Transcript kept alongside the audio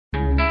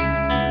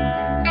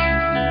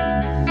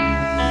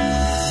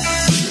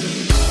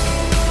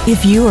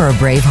If you are a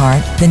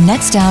Braveheart, the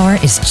next hour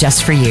is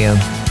just for you.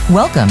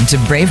 Welcome to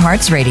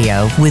Bravehearts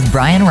Radio with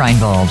Brian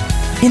Reinbold.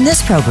 In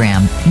this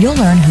program, you'll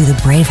learn who the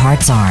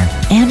Bravehearts are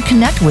and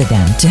connect with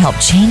them to help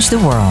change the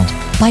world.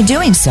 By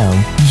doing so,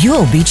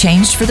 you'll be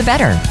changed for the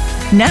better.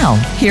 Now,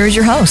 here's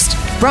your host,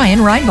 Brian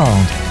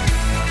Reinbold.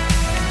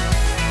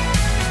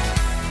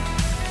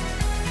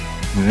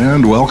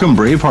 And welcome,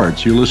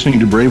 Bravehearts. You're listening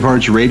to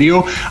Bravehearts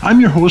Radio. I'm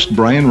your host,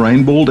 Brian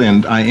Reinbold,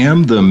 and I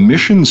am the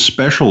mission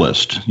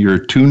specialist. You're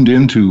tuned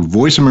in to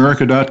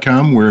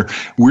voiceamerica.com, where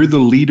we're the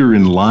leader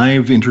in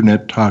live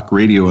internet talk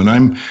radio, and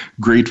I'm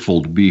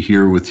grateful to be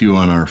here with you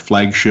on our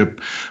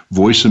flagship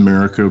Voice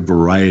America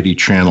Variety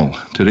channel.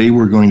 Today,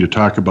 we're going to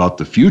talk about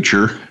the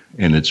future,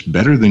 and it's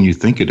better than you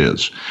think it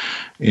is.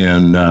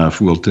 And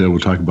we'll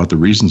talk about the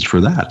reasons for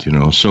that,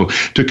 So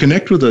to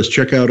connect with us,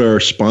 check out our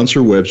sponsor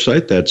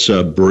website. That's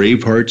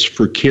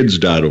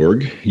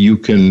braveheartsforkids.org. You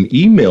can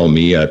email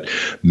me at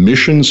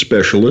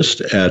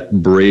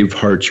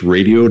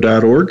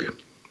missionspecialist@braveheartsradio.org.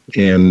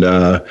 And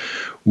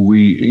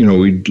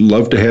we'd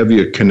love to have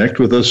you connect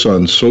with us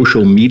on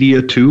social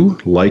media too.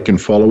 Like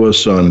and follow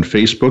us on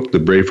Facebook, the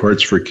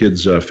Bravehearts for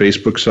Kids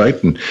Facebook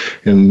site,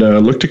 and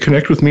look to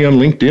connect with me on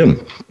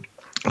LinkedIn.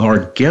 Our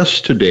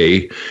guest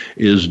today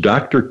is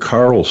Dr.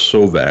 Carl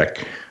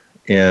Sovak,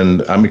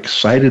 and I'm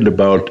excited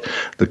about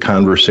the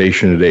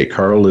conversation today.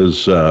 Carl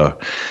is a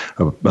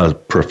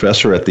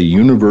professor at the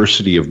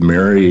University of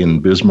Mary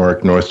in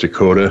Bismarck, North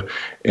Dakota,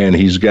 and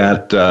he's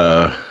got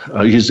a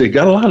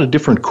lot of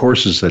different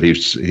courses that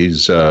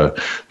he's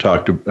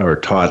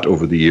taught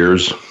over the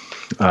years.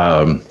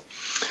 I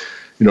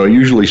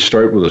usually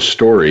start with a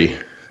story,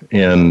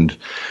 and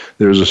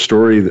there's a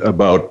story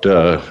about,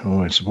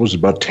 I suppose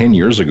about 10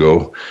 years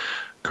ago,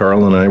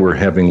 Carl and I were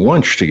having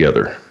lunch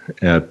together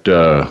at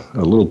a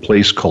little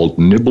place called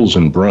Nibbles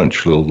and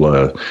Brunch, a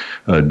little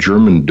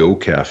German dough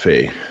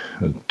cafe.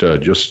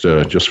 Just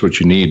what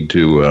you need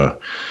to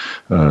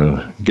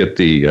get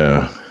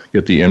the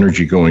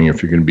energy going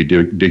if you're going to be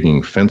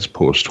digging fence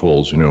post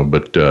holes,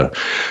 But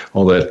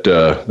all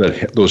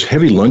those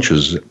heavy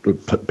lunches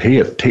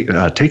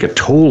take a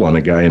toll on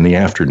a guy in the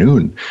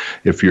afternoon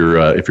if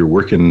you're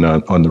working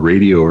on the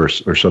radio or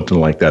something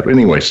like that. But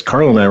anyways,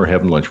 Carl and I were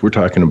having lunch. We're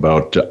talking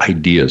about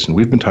ideas, and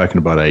we've been talking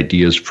about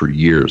ideas for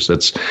years.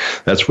 That's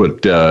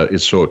what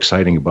is so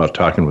exciting about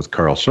talking with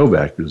Carl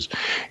Sovak is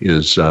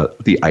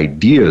the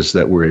ideas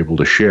that we're able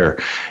to share.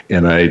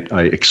 And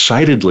I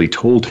excitedly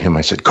told him,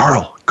 I said,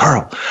 Carl,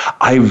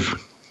 I've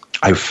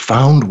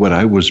found what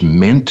I was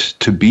meant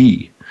to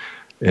be.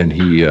 And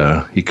he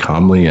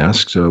calmly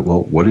asked,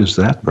 well, what is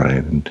that,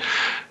 Brian?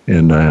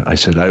 And I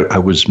said, I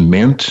was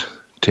meant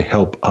to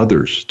help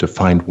others to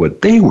find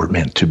what they were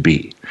meant to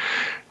be.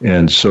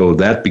 And so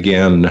that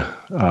began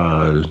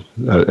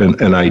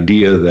an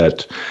idea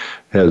that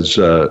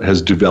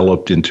has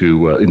developed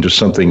into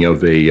something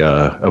of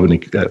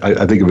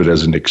I think of it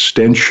as an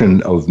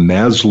extension of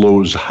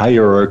Maslow's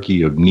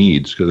hierarchy of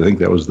needs, because I think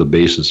that was the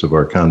basis of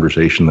our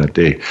conversation that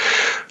day.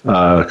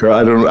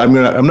 Carl,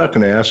 I'm not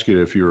going to ask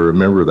you if you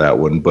remember that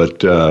one,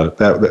 but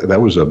that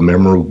was a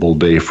memorable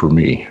day for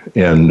me,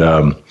 and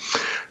I'm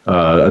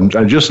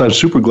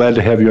super glad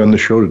to have you on the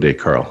show today,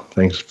 Carl.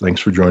 Thanks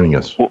for joining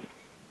us. Well,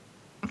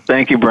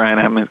 thank you, Brian.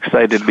 I'm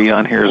excited to be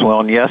on here as well.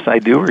 And yes, I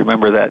do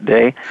remember that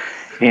day.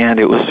 And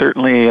it was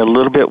certainly a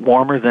little bit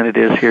warmer than it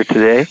is here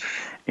today,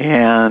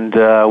 and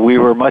we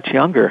were much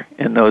younger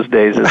in those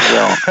days as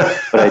well.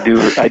 But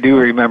I do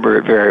remember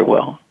it very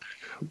well.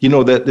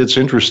 That's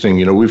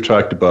interesting. We've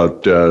talked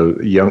about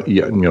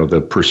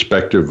the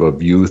perspective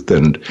of youth,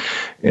 and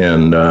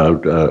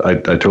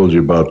I told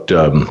you about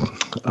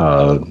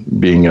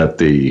being at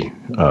the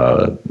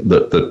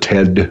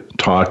TED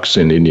Talks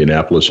in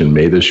Indianapolis in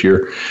May this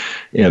year.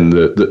 And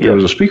there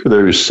was a speaker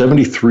there who was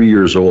 73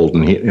 years old,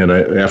 and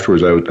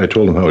afterwards I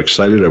told him how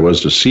excited I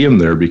was to see him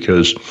there,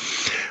 because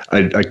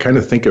I kind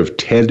of think of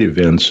TED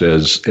events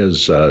as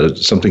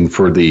something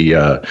for the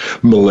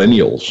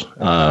millennials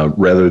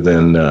rather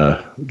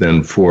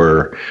than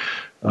for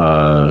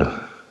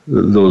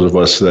those of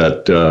us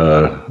that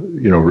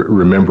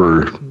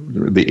remember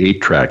the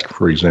 8-track,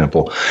 for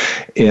example.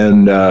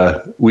 And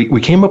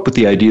we came up with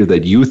the idea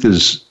that youth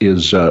is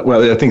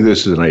well, I think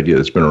this is an idea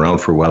that's been around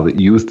for a while, that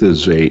youth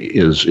is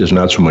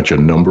not so much a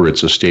number,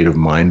 it's a state of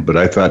mind. But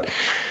I thought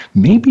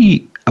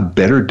maybe a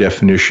better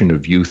definition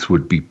of youth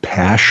would be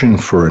passion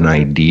for an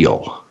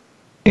ideal.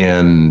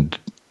 And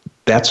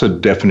that's a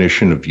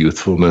definition of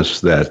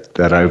youthfulness that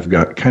I've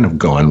kind of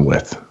gone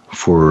with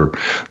for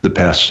the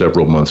past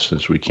several months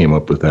since we came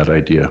up with that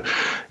idea.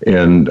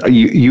 And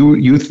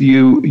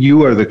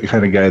you are the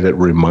kind of guy that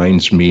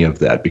reminds me of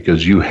that,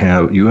 because you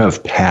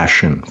have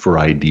passion for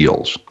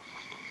ideals.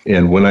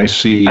 And when I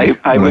see your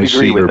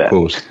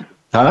post,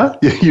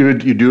 you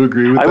do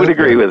agree with that? I would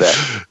agree with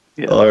that.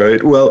 Yeah. All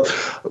right. Well,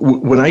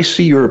 when I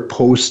see your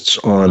posts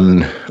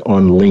on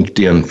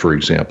LinkedIn, for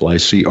example, I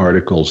see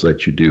articles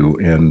that you do,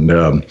 and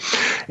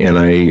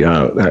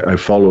I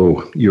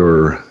follow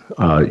your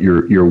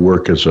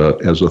work as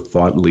a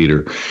thought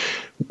leader.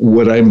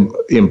 what I'm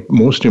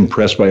most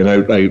impressed by, and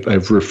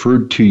I've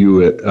referred to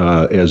you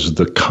as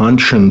the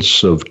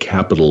conscience of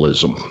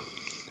capitalism,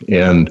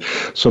 and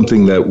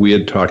something that we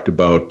had talked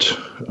about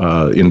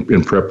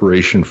in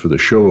preparation for the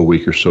show a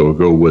week or so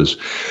ago was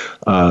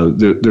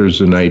there's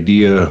an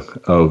idea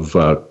of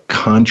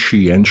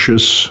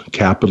conscientious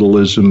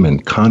capitalism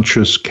and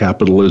conscious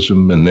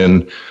capitalism, and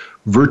then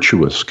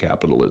virtuous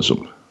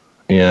capitalism,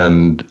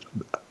 and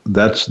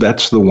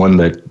that's the one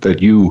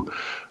that you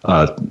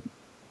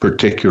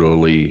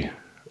particularly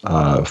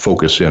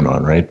focus in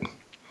on, right?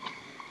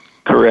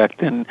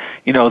 Correct, and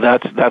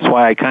that's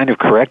why I kind of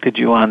corrected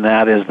you on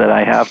that. Is that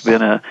I have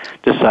been a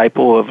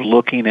disciple of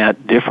looking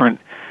at different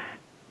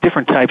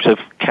types of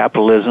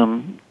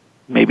capitalism,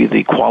 maybe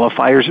the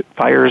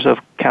qualifiers of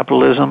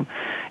capitalism,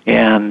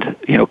 and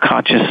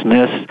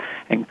consciousness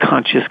and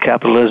conscious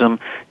capitalism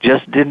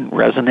just didn't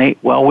resonate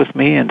well with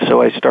me, and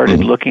so I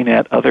started looking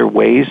at other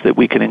ways that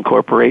we can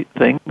incorporate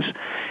things,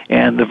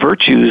 and the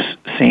virtues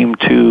seem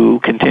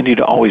to continue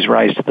to always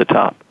rise to the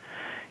top.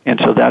 And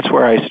so that's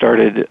where I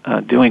started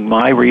doing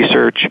my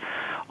research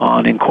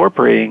on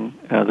incorporating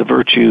the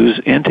virtues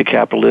into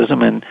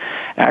capitalism and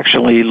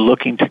actually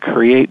looking to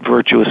create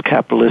virtuous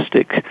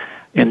capitalistic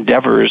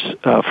endeavors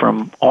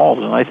from all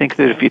of them. I think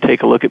that if you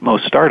take a look at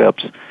most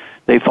startups,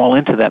 they fall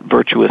into that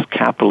virtuous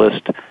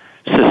capitalist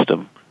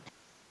system.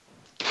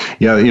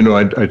 Yeah,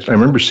 I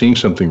remember seeing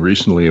something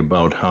recently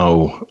about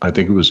how I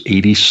think it was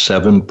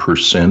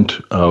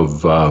 87%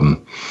 of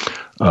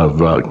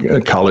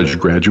college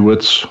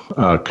graduates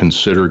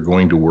consider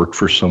going to work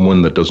for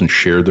someone that doesn't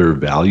share their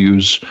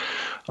values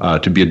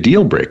to be a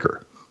deal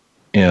breaker.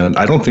 And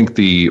I don't think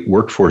the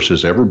workforce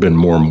has ever been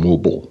more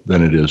mobile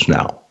than it is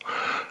now,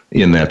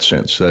 in that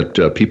sense,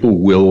 that people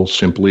will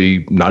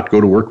simply not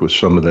go to work with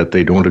someone that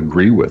they don't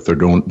agree with or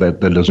that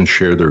doesn't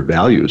share their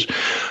values.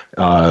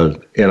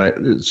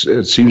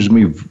 It seems to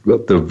me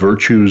the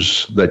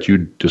virtues that you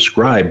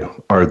describe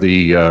are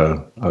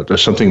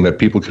something that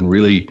people can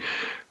really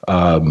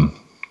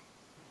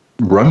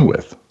run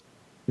with.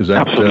 Is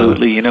that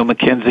absolutely?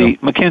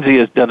 McKinsey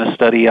has done a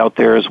study out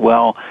there as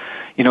well.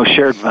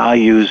 Shared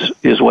values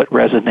is what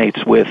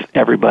resonates with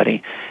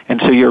everybody. And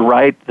so you're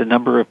right, the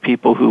number of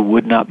people who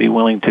would not be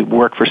willing to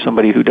work for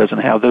somebody who doesn't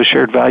have those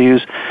shared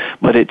values,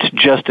 but it's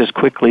just as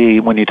quickly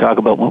when you talk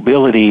about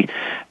mobility,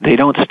 they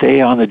don't stay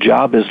on the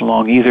job as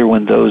long either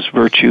when those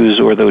virtues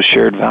or those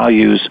shared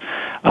values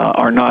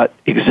are not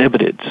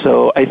exhibited.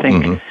 So I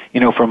think,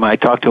 I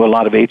talk to a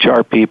lot of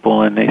HR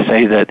people and they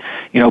say that,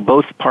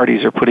 both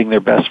parties are putting their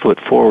best foot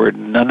forward.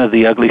 None of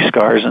the ugly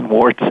scars and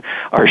warts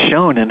are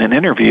shown in an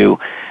interview.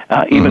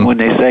 Even when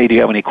they say, do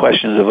you have any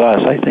questions of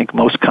us? I think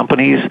most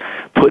companies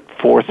put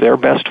forth their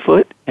best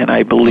foot, and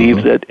I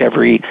believe that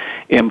every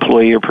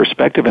employee or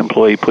prospective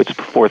employee puts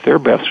forth their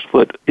best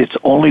foot. It's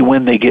only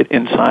when they get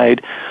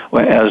inside,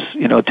 as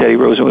Teddy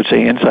Rosen would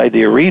say, inside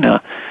the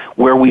arena,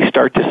 where we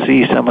start to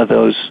see some of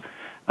those,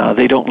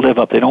 they don't live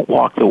up, they don't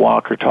walk the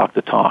walk or talk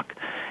the talk.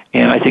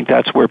 And I think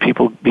that's where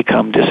people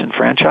become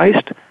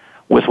disenfranchised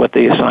with what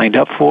they signed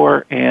up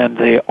for, and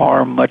they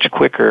are much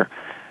quicker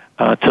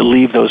to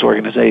leave those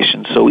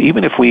organizations. So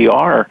even if we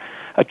are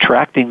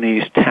attracting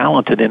these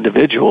talented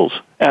individuals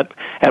at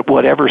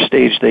whatever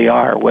stage they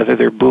are, whether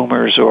they're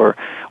boomers or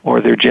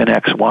they're Gen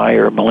X, Y,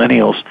 or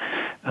millennials,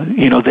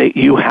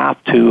 you have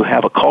to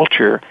have a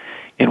culture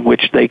in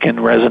which they can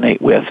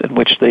resonate with, in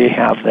which they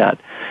have that.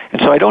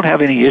 And so I don't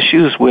have any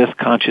issues with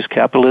conscious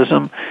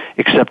capitalism,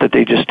 except that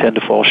they just tend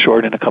to fall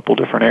short in a couple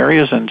different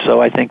areas, and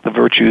so I think the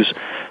virtues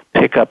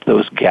pick up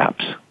those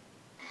gaps.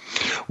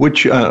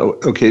 Which in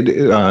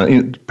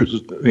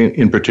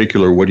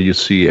particular, what do you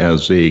see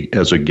as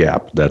a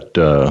gap that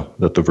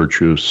the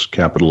virtuous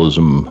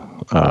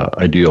capitalism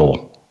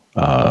ideal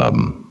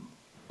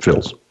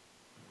fills?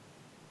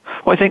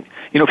 Well, I think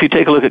if you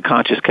take a look at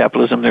conscious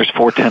capitalism, there's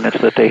 4 tenets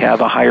that they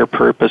have: a higher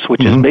purpose,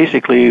 which is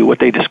basically what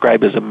they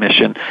describe as a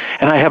mission,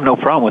 and I have no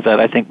problem with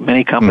that. I think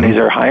many companies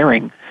are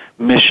hiring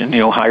mission,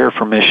 hire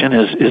for mission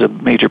is a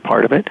major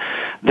part of it.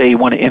 They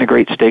want to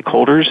integrate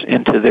stakeholders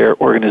into their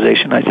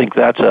organization. I think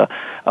that's a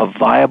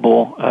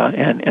viable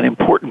and an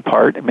important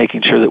part in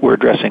making sure that we're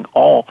addressing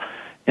all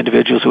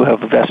individuals who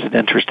have a vested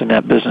interest in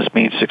that business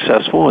being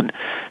successful, and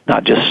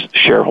not just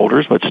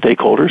shareholders, but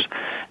stakeholders.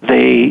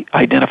 They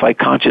identify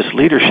conscious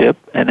leadership,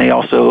 and they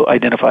also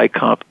identify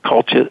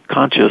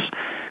conscious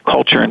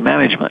culture and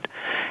management.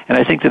 And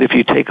I think that if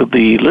you take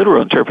the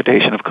literal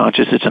interpretation of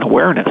conscious, it's an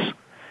awareness.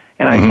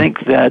 And I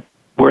think that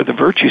where the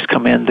virtues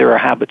come in, there are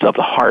habits of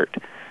the heart.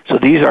 So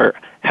these are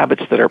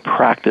habits that are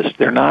practiced.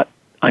 They're not,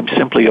 I'm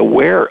simply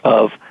aware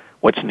of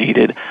what's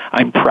needed.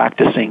 I'm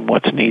practicing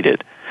what's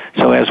needed.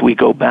 So as we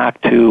go back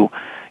to,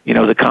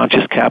 the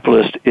conscious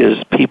capitalist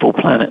is people,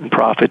 planet, and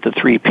profit, the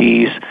 3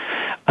 Ps,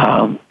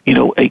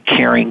 a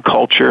caring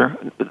culture.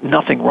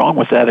 Nothing wrong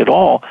with that at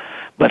all.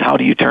 But how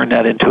do you turn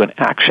that into an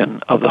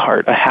action of the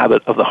heart, a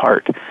habit of the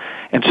heart?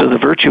 And so the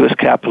virtuous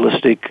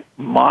capitalistic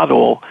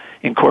model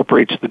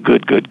incorporates the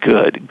good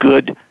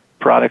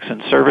products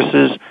and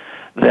services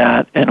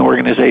that an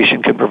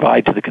organization can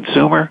provide to the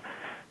consumer,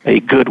 a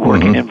good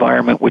working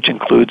environment, which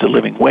includes a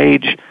living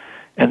wage,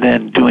 and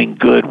then doing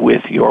good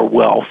with your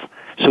wealth.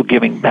 So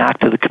giving back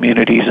to the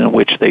communities in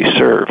which they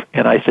serve.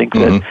 And I think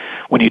that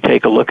when you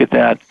take a look at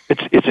that,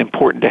 it's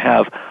important to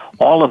have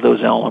all of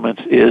those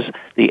elements, is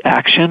the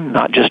action,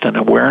 not just an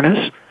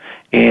awareness,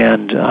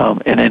 and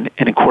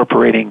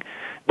incorporating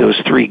those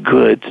three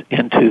goods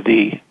into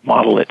the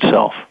model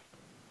itself.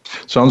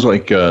 Sounds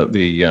like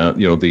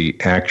the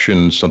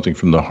action, something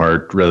from the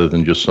heart rather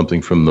than just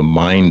something from the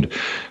mind.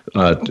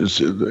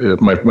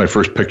 My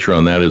first picture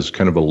on that is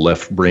kind of a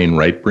left brain,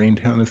 right brain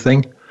kind of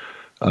thing.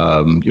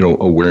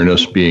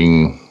 Awareness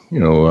being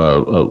a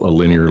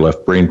linear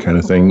left brain kind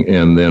of thing,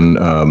 and then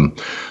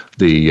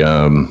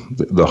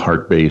the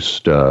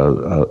heart-based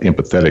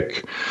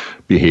empathetic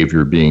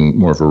behavior being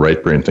more of a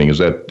right brain thing. Is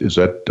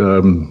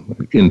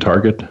that in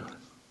target?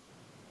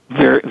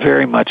 Very,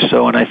 very much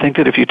so. And I think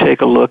that if you take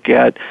a look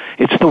at,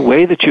 it's the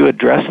way that you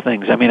address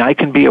things. I mean, I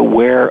can be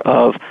aware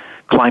of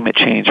climate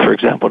change, for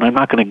example, and I'm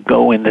not going to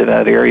go into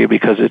that area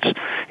because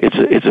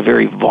it's a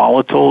very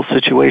volatile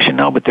situation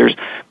now, but there's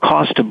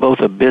cost to both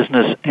a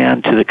business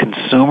and to the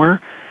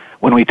consumer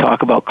when we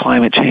talk about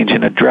climate change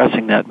and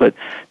addressing that. But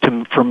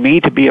for me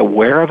to be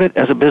aware of it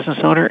as a business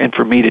owner and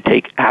for me to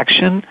take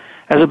action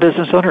as a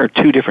business owner are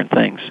two different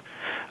things.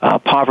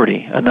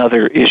 Poverty,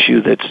 another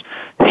issue that's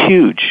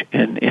huge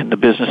in the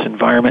business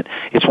environment.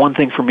 It's one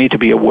thing for me to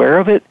be aware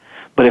of it,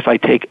 but if I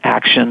take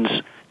actions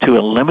to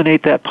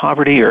eliminate that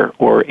poverty, or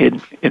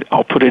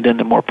I'll put it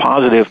into more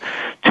positive,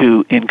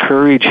 to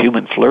encourage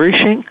human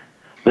flourishing,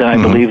 then I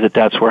believe that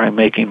that's where I'm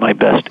making my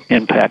best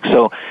impact.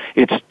 So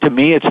to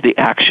me, it's the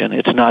action.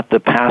 It's not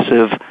the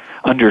passive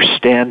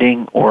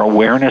understanding or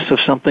awareness of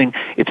something.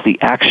 It's the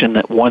action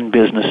that one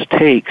business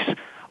takes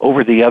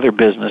over the other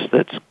business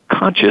that's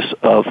conscious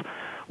of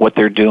what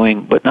they're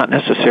doing, but not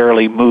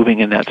necessarily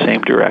moving in that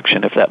same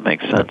direction, if that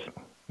makes sense.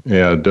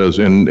 Yeah, it does,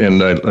 and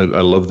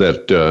I love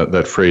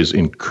that phrase,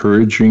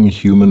 encouraging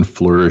human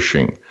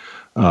flourishing.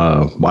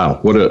 Wow,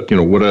 what a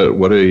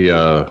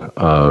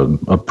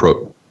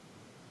approach.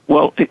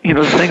 Well, the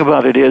thing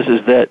about it is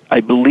that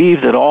I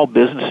believe that all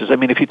businesses. I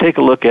mean, if you take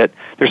a look at,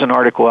 there's an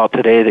article out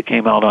today that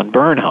came out on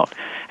burnout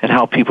and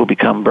how people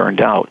become burned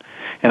out,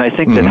 and I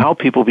think that how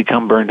people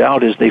become burned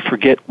out is they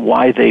forget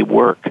why they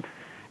work.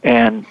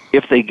 And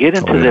if they get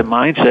into the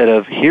mindset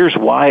of, here's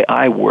why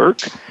I work,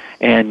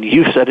 and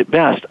you said it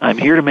best, I'm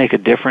here to make a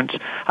difference,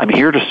 I'm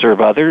here to serve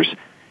others.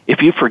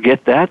 If you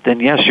forget that, then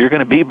yes, you're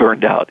going to be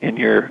burned out in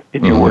your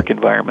work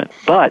environment.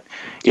 But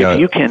if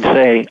you can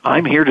say,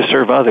 I'm here to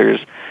serve others,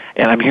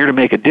 and I'm here to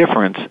make a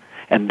difference,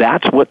 and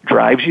that's what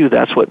drives you,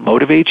 that's what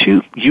motivates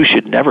you, you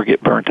should never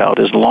get burnt out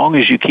as long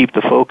as you keep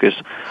the focus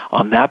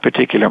on that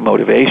particular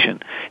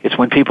motivation. It's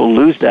when people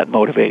lose that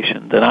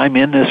motivation, that I'm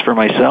in this for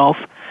myself,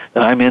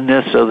 that I'm in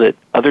this so that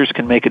others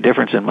can make a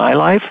difference in my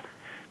life,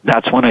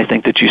 that's when I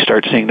think that you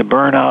start seeing the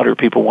burnout, or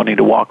people wanting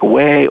to walk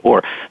away,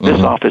 or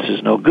this office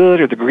is no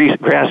good, or the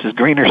grass is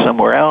greener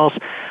somewhere else.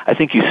 I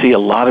think you see a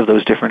lot of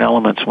those different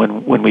elements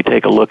when we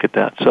take a look at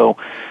that. So,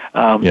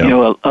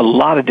 a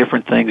lot of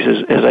different things.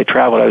 As I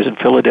traveled, I was in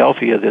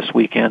Philadelphia this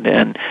weekend,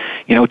 and,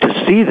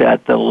 to see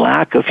that, the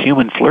lack of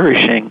human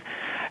flourishing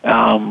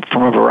from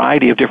a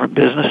variety of different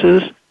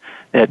businesses,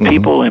 that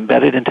people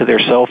embedded into their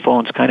cell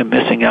phones kind of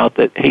missing out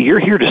that, hey, you're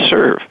here to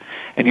serve,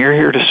 and you're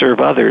here to serve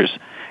others,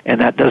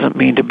 and that doesn't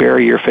mean to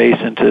bury your face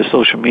into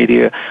social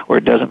media, or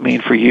it doesn't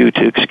mean for you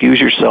to excuse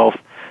yourself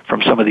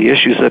from some of the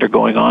issues that are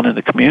going on in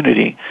the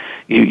community.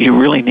 You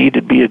really need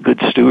to be a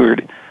good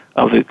steward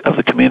of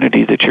the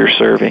community that you're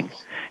serving.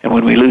 And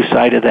when we lose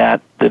sight of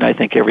that, then I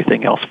think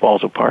everything else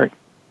falls apart.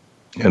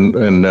 And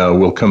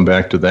we'll come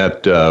back to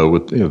that.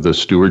 With the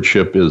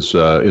stewardship is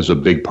a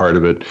big part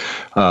of it.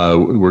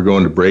 We're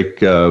going to break,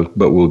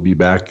 but we'll be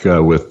back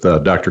with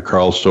Dr.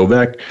 Carl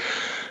Sovak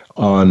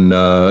on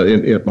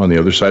the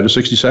other side of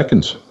 60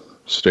 Seconds.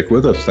 Stick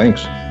with us.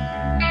 Thanks.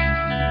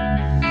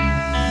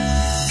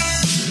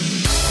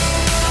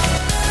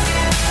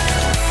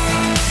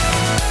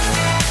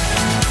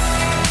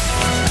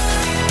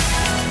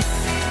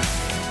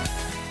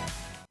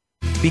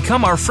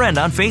 Become our friend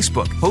on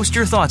Facebook. Post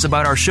your thoughts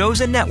about our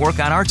shows and network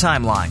on our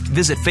timeline.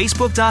 Visit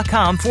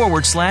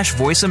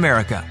Facebook.com/Voice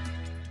America.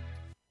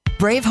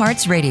 Brave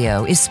Hearts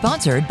Radio is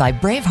sponsored by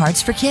Brave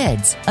Hearts for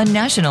Kids, a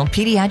national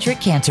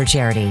pediatric cancer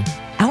charity.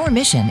 Our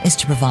mission is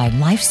to provide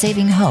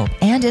life-saving hope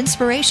and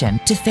inspiration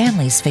to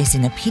families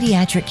facing the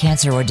pediatric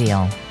cancer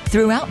ordeal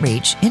through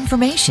outreach,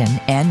 information,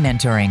 and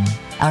mentoring.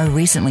 Our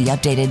recently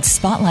updated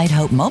Spotlight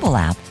Hope mobile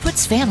app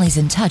puts families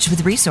in touch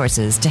with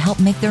resources to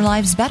help make their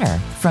lives better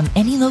from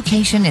any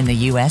location in the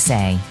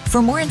USA.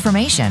 For more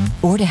information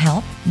or to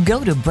help,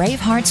 go to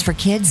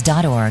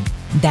braveheartsforkids.org.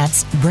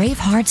 That's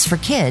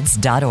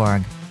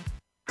braveheartsforkids.org.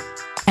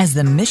 As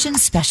the mission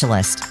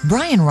specialist,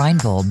 Brian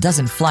Reinbold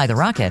doesn't fly the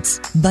rockets,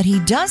 but he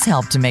does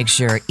help to make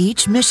sure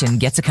each mission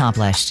gets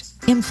accomplished.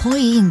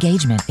 Employee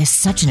engagement is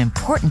such an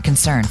important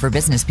concern for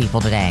business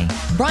people today.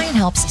 Brian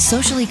helps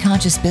socially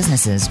conscious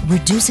businesses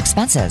reduce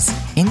expenses,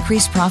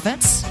 increase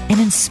profits, and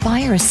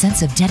inspire a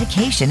sense of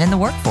dedication in the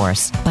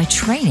workforce by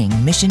training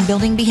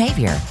mission-building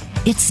behavior.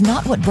 It's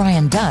not what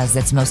Brian does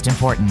that's most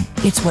important.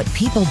 It's what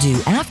people do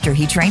after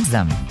he trains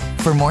them.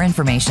 For more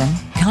information,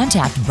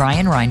 contact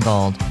Brian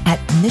Reinbold at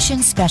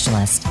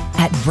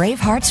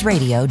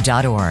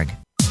missionspecialist@braveheartsradio.org.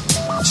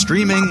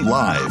 Streaming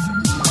live,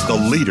 the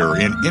leader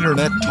in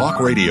Internet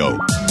talk radio,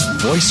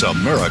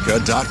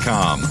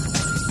 voiceamerica.com.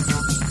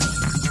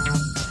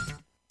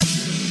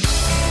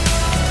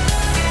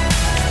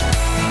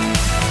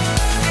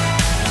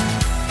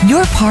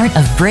 You're part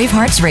of Brave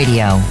Hearts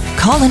Radio.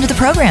 Call into the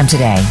program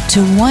today to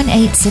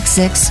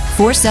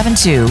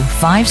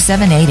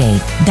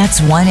 1-866-472-5788. That's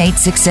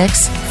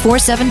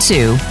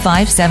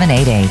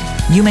 1-866-472-5788.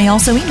 You may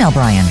also email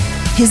Brian.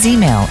 His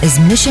email is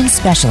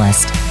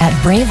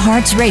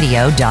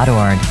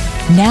missionspecialist@braveheartsradio.org.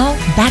 Now,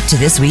 back to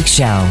this week's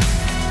show.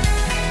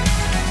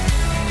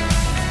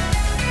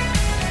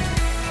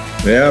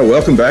 Yeah,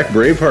 welcome back,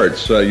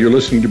 Bravehearts. You're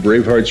listening to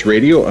Bravehearts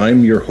Radio.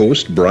 I'm your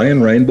host, Brian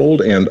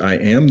Reinbold, and I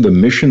am the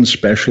mission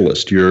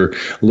specialist. You're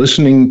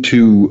listening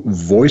to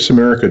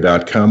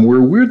voiceamerica.com, where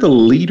we're the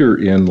leader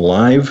in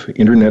live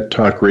Internet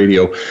talk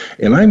radio,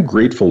 and I'm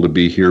grateful to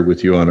be here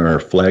with you on our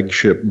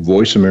flagship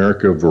Voice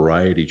America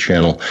Variety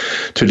channel.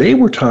 Today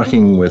we're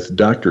talking with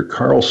Dr.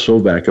 Carl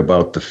Sovak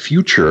about the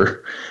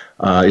future.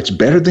 It's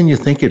better than you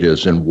think it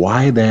is, and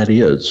why that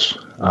is.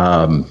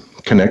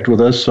 Connect with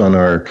us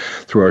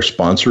through our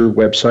sponsor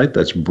website.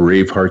 That's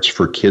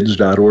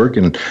braveheartsforkids.org.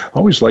 And I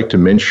always like to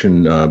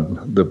mention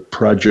the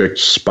project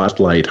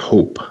Spotlight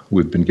Hope.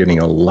 We've been getting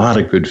a lot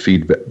of good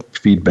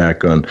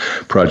feedback on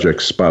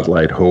Project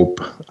Spotlight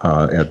Hope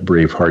at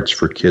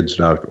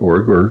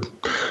braveheartsforkids.org or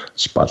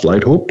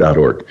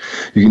spotlighthope.org.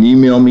 You can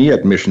email me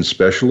at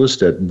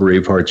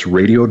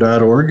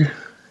missionspecialist@braveheartsradio.org.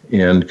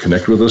 And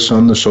connect with us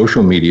on the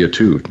social media,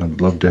 too. I'd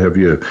love to have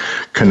you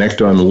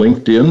connect on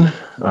LinkedIn.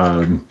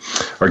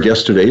 Our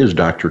guest today is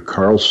Dr.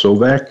 Carl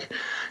Sovak.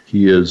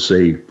 He is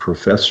a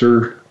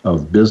professor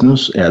of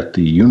business at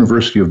the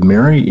University of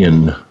Mary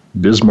in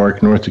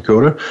Bismarck, North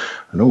Dakota.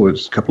 I know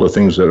it's a couple of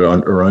things that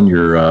are on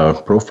your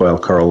profile,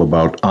 Carl,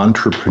 about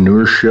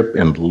entrepreneurship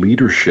and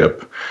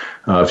leadership.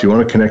 If you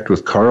want to connect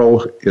with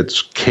Carl,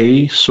 it's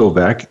K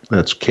Sovak,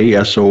 that's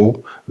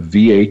KSOVAK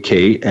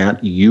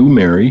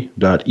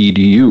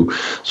 @umary.edu.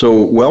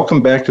 So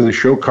welcome back to the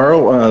show,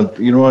 Carl.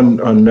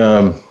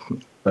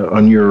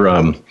 On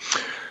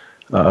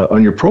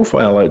your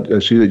profile, I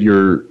see that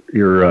you're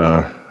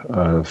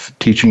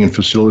teaching and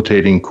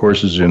facilitating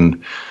courses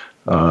in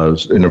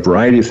a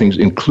variety of things,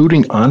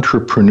 including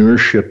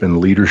entrepreneurship and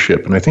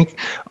leadership. And I think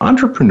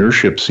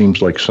entrepreneurship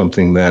seems like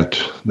something that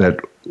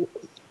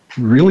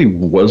really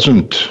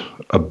wasn't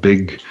a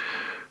big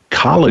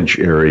college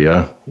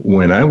area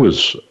when I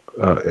was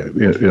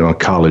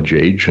college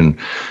age, and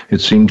it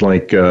seems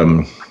like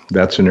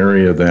that's an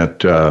area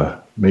that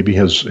maybe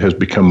has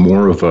become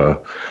more of a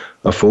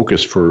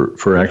focus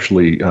for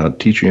actually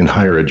teaching in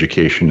higher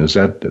education. Does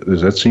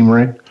that seem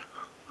right?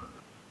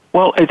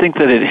 Well, I think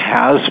that it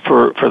has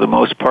for the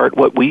most part.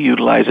 What we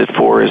utilize it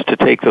for is to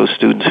take those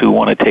students who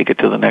want to take it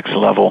to the next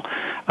level.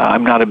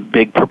 I'm not a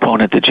big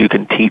proponent that you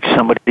can teach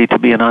somebody to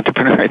be an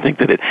entrepreneur. I think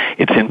that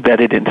it's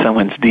embedded in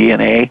someone's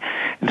DNA.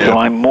 And so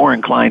I'm more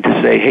inclined to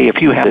say, hey,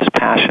 if you have this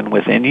passion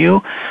within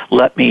you,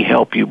 let me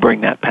help you bring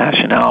that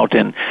passion out.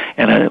 And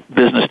a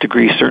business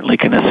degree certainly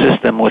can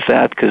assist them with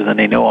that, because then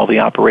they know all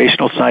the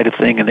operational side of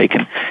thing, and they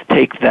can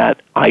take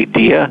that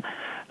idea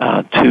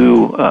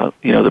to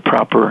the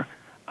proper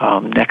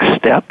next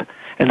step.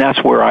 And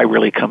that's where I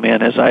really come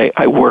in, as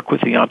I work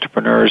with the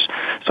entrepreneurs.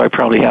 So I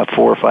probably have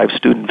 4 or 5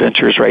 student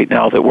ventures right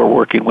now that we're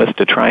working with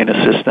to try and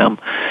assist them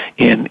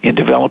in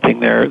developing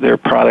their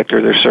product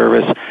or their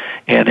service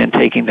and in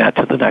taking that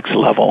to the next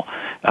level.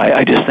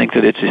 I just think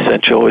that it's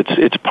essential.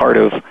 It's part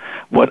of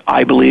what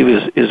I believe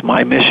is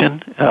my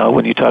mission.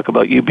 When you talk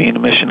about you being a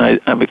mission, I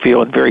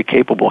feel in very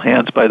capable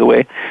hands, by the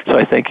way, so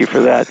I thank you for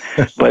that.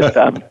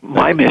 But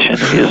my mission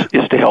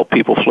is to help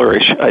people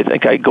flourish. I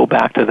think I go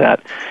back to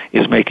that,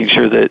 is making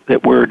sure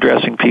that we're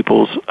addressing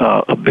people's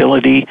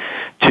ability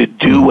to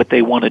do what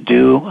they want to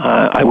do.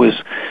 I was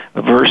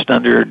versed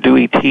under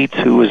Dewey Teets,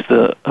 who was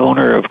the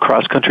owner of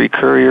Cross Country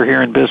Courier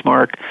here in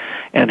Bismarck,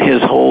 and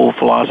his whole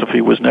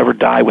philosophy was never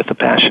die with the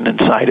passion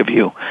inside of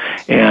you.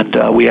 And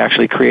we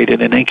actually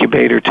created an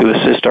incubator to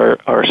assist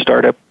our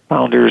startup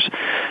founders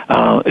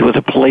with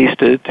a place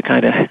to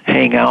kind of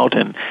hang out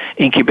and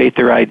incubate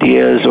their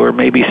ideas, or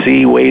maybe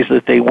see ways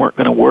that they weren't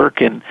going to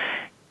work and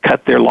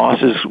cut their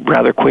losses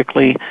rather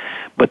quickly.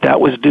 But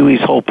that was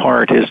Dewey's whole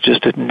part, is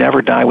just to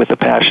never die with the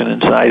passion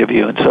inside of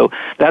you. And so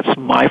that's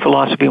my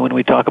philosophy when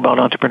we talk about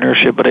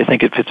entrepreneurship, but I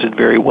think it fits in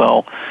very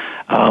well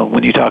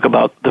when you talk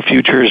about the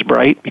future is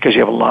bright, because you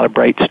have a lot of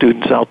bright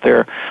students out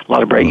there, a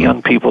lot of bright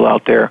young people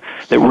out there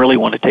that really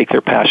want to take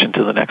their passion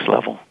to the next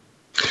level.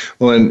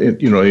 Well, and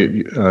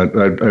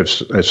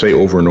I say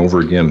over and over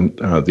again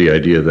the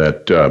idea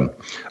that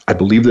I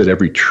believe that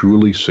every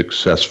truly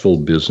successful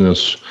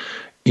business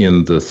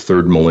in the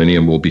third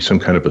millennium will be some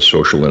kind of a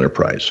social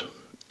enterprise.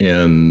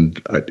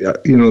 And,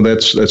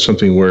 that's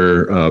something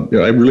where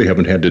I really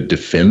haven't had to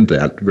defend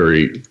that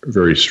very,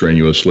 very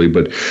strenuously.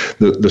 But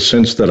the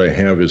sense that I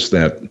have is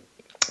that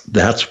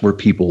that's where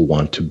people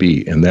want to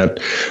be. And that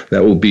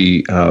will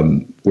be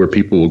where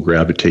people will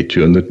gravitate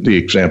to. And the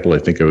example I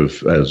think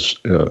of as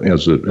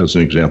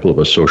an example of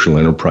a social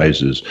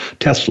enterprise is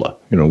Tesla,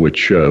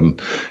 which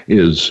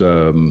is...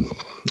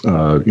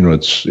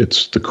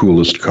 it's the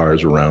coolest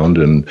cars around,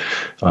 and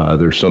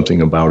there's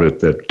something about it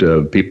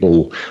that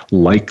people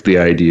like the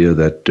idea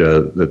that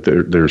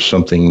there's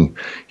something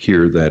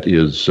here that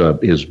is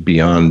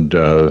beyond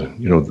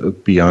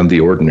beyond the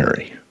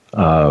ordinary.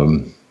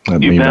 That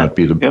may not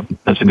be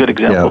that's a good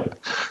example.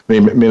 Yeah,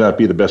 may not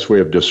be the best way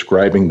of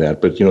describing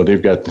that, but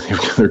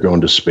they're going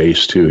to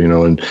space too,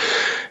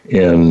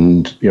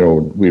 and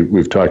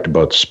we've talked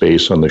about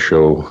space on the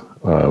show.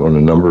 On a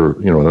number,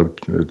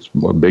 it's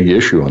a big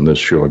issue on this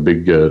show, a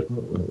big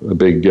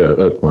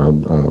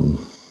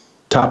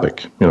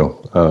topic,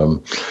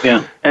 And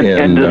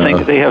the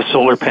thing, they have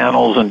solar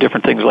panels and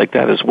different things like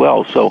that as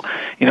well. So,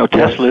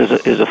 Tesla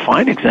is a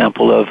fine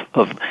example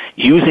of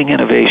using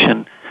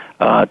innovation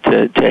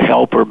to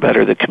help or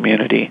better the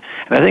community.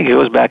 And I think it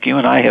goes back, you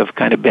and I have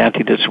kind of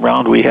bandied this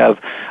around. We have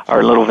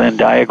our little Venn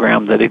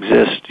diagram that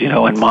exists,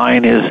 and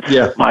mine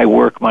is my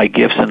work, my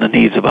gifts, and the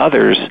needs of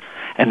others.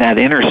 And that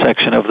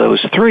intersection of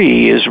those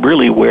three is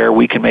really where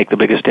we can make the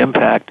biggest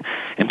impact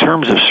in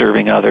terms of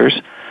serving others.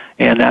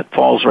 And that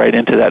falls right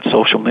into that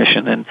social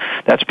mission. And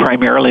that's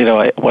primarily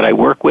what I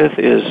work with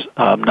is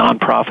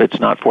nonprofits,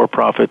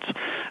 not-for-profits,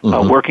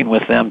 working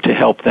with them to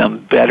help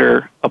them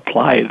better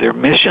apply their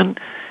mission.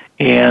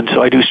 And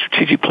so I do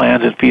strategic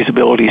plans and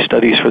feasibility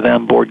studies for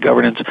them, board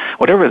governance,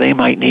 whatever they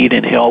might need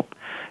in help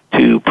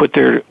to put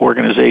their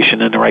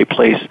organization in the right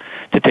place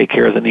to take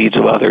care of the needs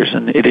of others.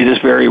 And it is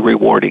very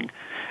rewarding.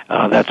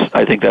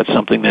 I think that's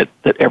something that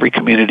every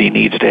community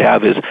needs to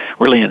have, is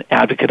really an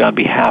advocate on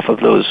behalf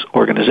of those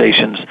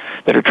organizations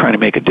that are trying to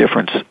make a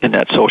difference in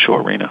that social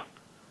arena.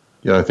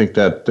 Yeah, I think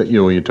that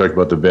when you talk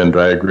about the Venn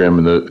diagram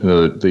and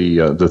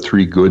the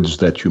three goods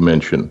that you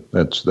mentioned,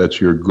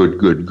 that's your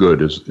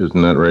good,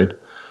 isn't that right?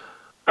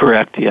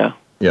 Correct. Yeah.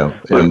 Yeah.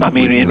 And,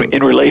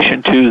 in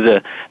relation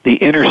to the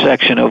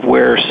intersection of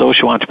where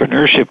social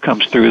entrepreneurship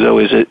comes through, though,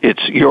 is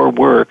it's your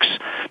works,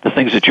 the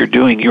things that you're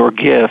doing, your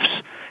gifts,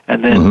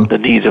 and then the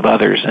needs of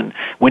others. And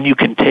when you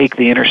can take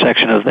the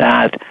intersection of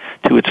that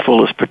to its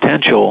fullest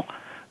potential,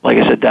 like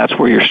I said, that's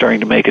where you're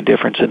starting to make a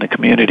difference in the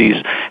communities.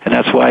 And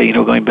that's why,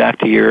 going back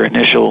to your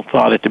initial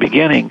thought at the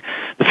beginning,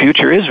 the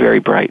future is very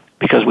bright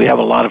because we have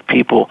a lot of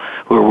people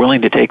who are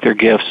willing to take their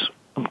gifts,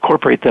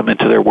 incorporate them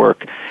into their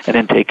work, and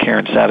then take care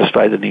and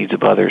satisfy the needs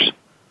of others.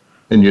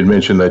 And you'd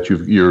mentioned that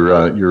you're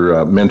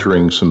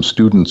mentoring some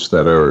students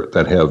that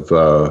have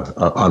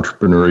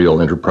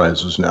entrepreneurial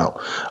enterprises now.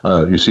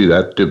 You see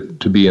that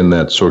to be in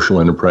that social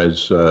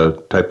enterprise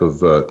type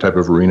of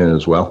arena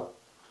as well?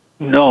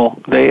 No,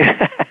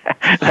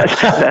 that's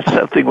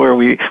something where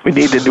we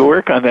need to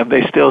work on them.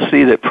 They still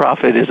see that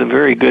profit is a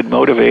very good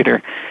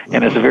motivator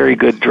and is a very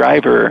good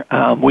driver.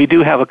 We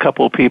do have a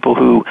couple of people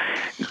who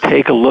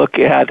take a look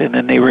at and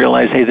then they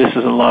realize, hey, this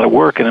is a lot of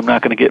work and I'm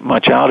not going to get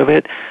much out of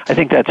it. I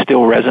think that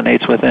still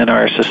resonates within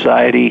our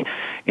society.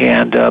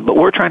 And but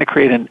we're trying to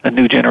create a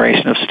new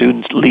generation of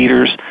students,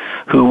 leaders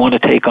who want to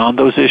take on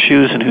those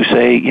issues and who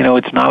say,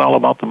 it's not all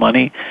about the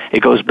money.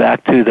 It goes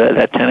back to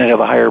that tenet of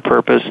a higher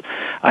purpose.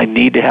 I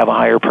need to have a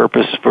higher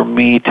purpose for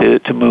me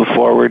to move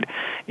forward.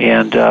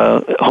 And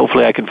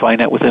hopefully I can find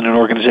that within an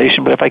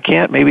organization. But if I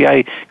can't, maybe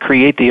I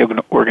create the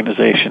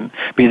organization,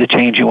 be the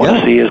change you want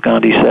to see, as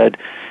Gandhi said.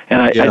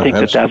 And I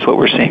think that's what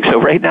we're seeing. So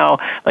right now,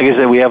 like I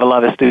said, we have a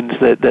lot of students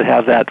that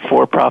have that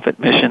for-profit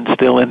mission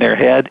still in their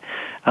head.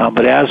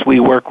 But as we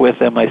work with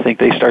them, I think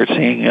they start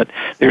seeing it.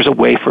 There's a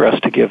way for us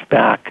to give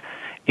back.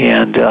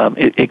 And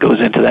it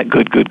goes into that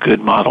good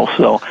model.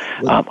 So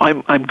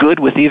I'm good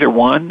with either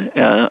one.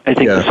 I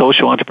think the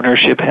social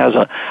entrepreneurship has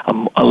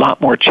a lot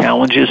more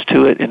challenges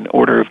to it in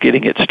order of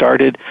getting it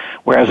started,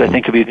 whereas I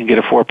think if you can get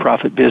a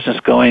for-profit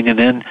business going and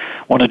then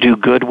want to do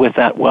good with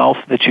that wealth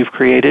that you've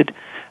created,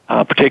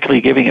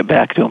 particularly giving it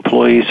back to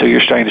employees, so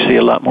you're starting to see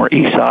a lot more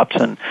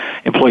ESOPs and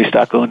employee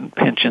stock-owned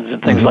pensions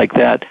and things like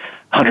that,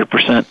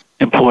 100%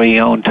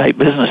 employee-owned type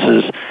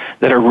businesses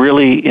that are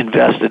really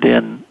invested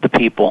in the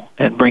people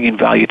and bringing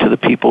value to the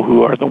people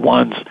who are the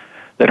ones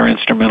that are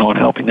instrumental in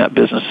helping that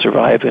business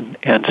survive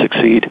and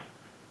succeed.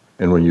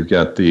 And when you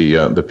get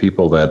the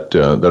people that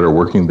are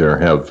working there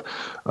have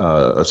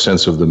a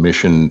sense of the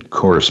mission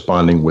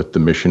corresponding with the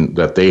mission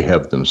that they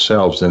have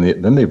themselves,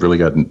 then they've really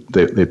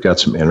they've got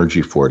some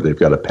energy for it. They've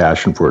got a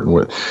passion for it.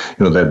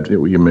 And that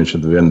you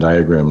mentioned the Venn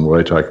diagram. And what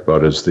I talk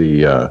about is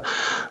the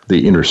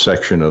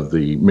intersection of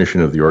the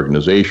mission of the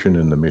organization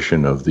and the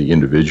mission of the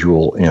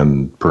individual,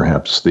 and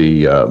perhaps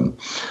the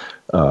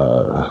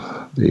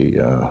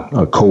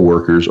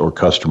coworkers or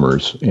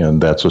customers,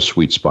 and that's a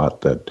sweet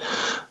spot that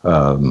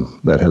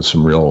has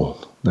some real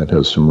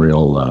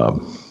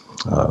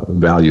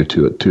value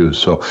to it too.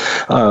 So,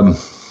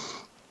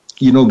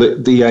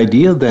 the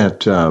idea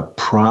that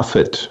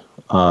profit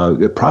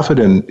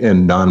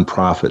and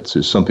nonprofits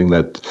is something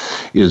that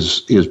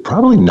is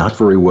probably not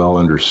very well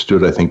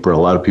understood, I think, for a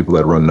lot of people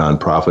that run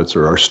nonprofits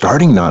or are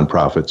starting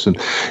nonprofits. And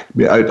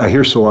I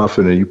hear so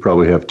often, and you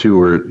probably have too,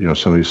 where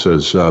somebody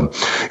says,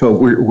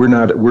 we're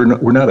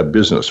not a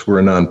business, we're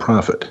a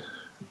nonprofit.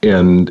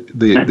 And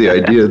the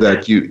idea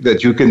that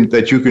you can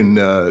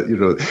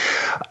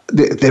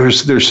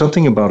there's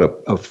something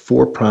about a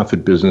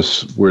for-profit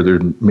business where there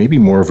may be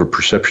more of a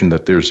perception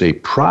that there's a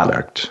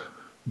product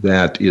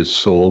that is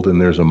sold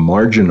and there's a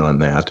margin on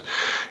that.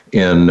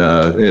 And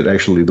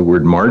actually the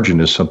word margin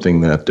is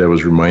something that I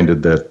was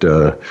reminded that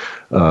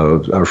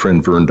our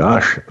friend Vern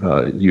Dosh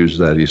used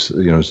that.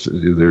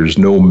 There's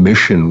no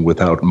mission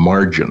without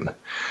margin.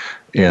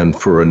 And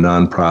for a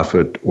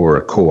nonprofit or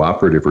a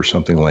cooperative or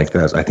something like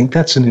that, I think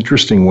that's an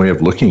interesting way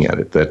of looking at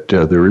it, that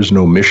there is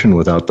no mission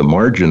without the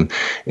margin.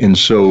 And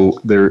so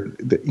there,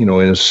 in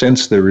a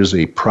sense, there is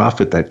a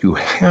profit that you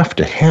have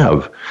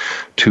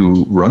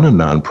to run a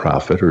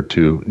nonprofit or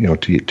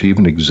to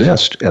even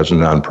exist as a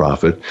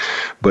nonprofit,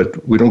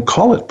 but we don't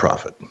call it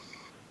profit.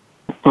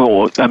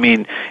 Well, I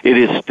mean,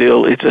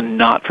 it's a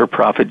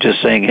not-for-profit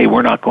just saying, hey,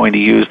 we're not going to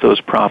use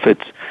those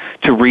profits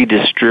to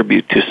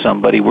redistribute to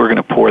somebody. We're going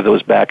to pour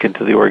those back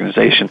into the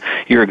organization.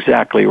 You're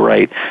exactly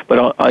right.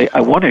 But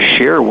I want to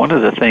share one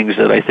of the things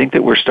that I think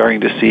that we're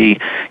starting to see.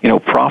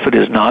 Profit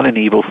is not an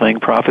evil thing.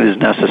 Profit is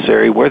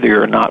necessary, whether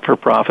you're a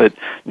not-for-profit,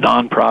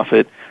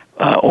 non-profit,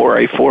 or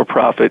a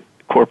for-profit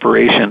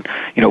corporation.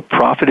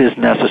 Profit is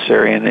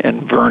necessary,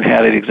 and Vern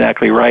had it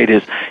exactly right,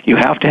 is you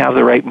have to have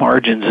the right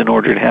margins in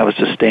order to have a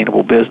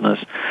sustainable business.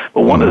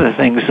 But one of the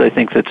things I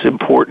think that's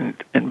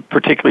important, and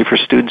particularly for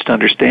students to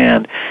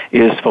understand,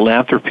 is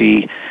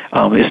philanthropy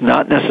is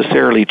not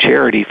necessarily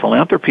charity.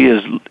 Philanthropy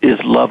is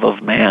love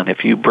of man.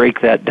 If you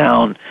break that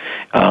down,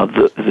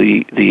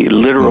 the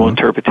literal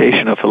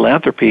interpretation of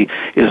philanthropy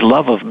is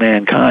love of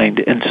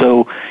mankind. And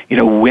so,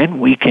 when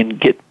we can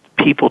get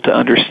people to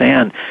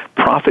understand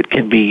profit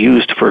can be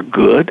used for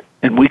good,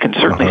 and we can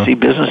certainly see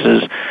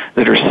businesses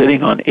that are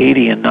sitting on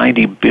 $80 and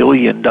 $90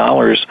 billion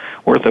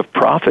worth of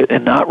profit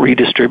and not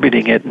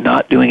redistributing it,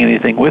 not doing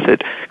anything with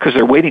it, because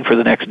they're waiting for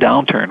the next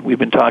downturn. We've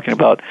been talking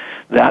about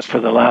that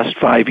for the last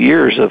 5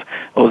 years of,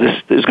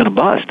 this is going to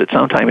bust. At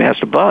some time it has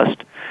to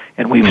bust.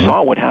 And we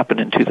saw what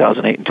happened in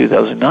 2008 and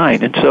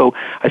 2009. And so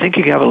I think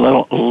you have a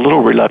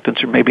little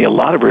reluctance, or maybe a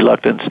lot of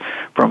reluctance,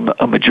 from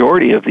a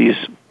majority of these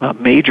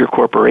major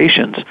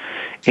corporations.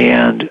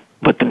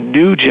 But the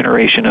new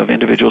generation of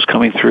individuals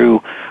coming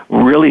through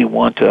really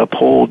want to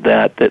uphold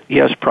that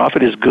yes,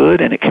 profit is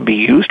good, and it can be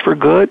used for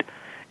good,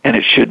 and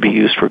it should be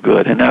used for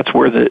good. And that's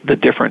where the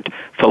different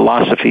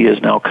philosophy is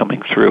now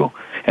coming through.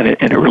 And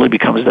it really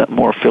becomes that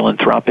more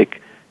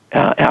philanthropic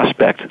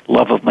aspect,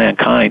 love of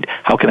mankind.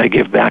 How can I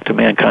give back to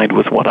mankind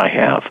with what I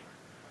have?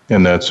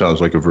 And that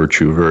sounds like a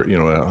virtue,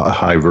 a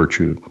high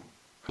virtue.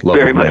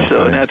 Very much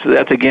so, and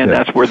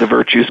that's where the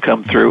virtues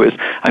come through. Is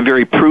I'm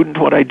very prudent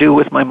what I do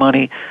with my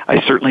money. I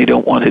certainly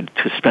don't want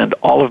to spend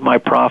all of my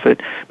profit.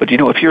 But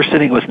if you're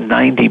sitting with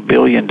 $90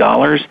 billion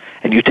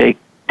and you take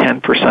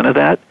 10% of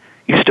that,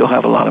 you still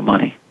have a lot of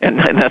money, and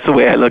that's the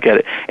way I look at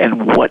it.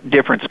 And what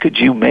difference could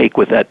you make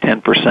with that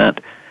 10%?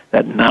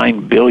 That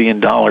 $9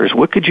 billion,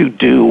 what could you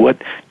do? What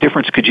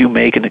difference could you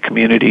make in the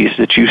communities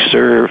that you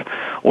serve,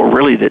 or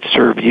really that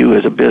serve you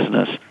as a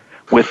business,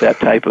 with that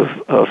type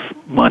of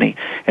money?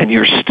 And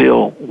you're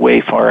still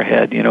way far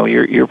ahead.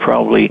 You're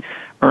probably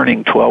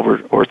earning 12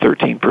 or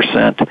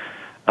 13%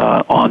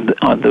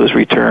 on those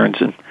returns,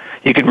 and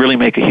you can really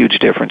make a huge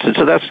difference. And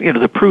so that's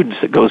the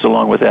prudence that goes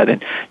along with that,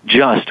 and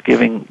just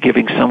giving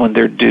someone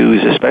their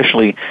dues,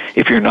 especially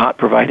if you're not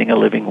providing a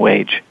living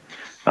wage.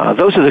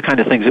 Those are the kind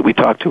of things that we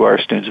talk to our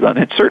students about.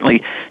 And it's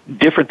certainly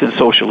different than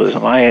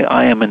socialism.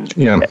 I am an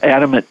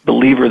adamant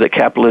believer that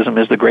capitalism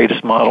is the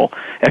greatest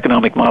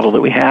economic model that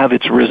we have.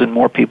 It's risen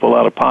more people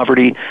out of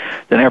poverty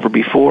than ever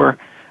before.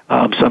 So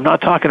I'm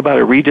not talking about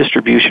a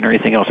redistribution or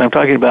anything else. I'm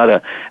talking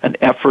about an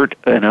effort,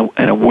 an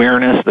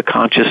awareness, the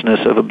consciousness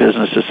of a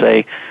business to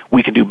say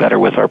we can do better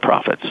with our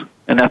profits.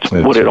 And that's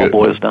what it all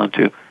boils down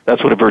to.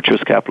 That's what a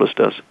virtuous capitalist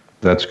does.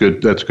 That's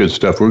good. That's good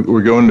stuff.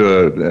 We're going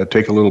to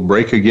take a little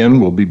break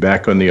again. We'll be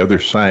back on the other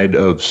side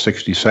of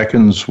 60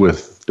 Seconds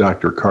with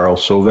Dr. Carl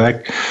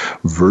Sovak,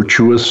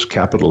 Virtuous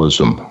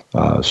Capitalism.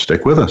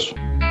 Stick with us.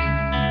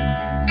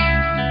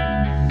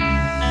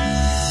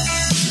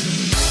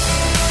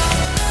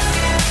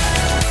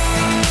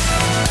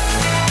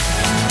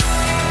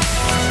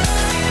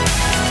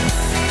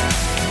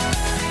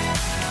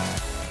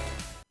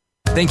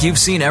 Think you've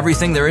seen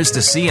everything there is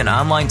to see in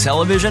online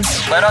television?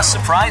 Let us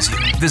surprise you.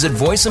 Visit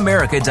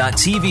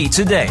voiceamerica.tv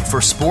today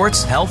for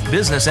sports, health,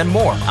 business, and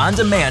more on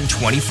demand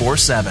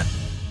 24/7.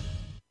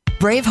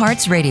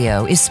 Bravehearts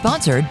Radio is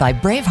sponsored by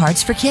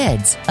Bravehearts for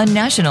Kids, a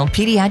national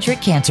pediatric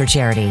cancer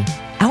charity.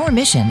 Our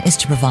mission is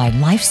to provide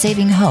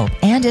life-saving hope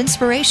and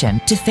inspiration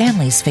to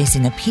families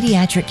facing a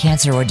pediatric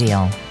cancer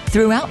ordeal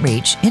through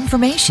outreach,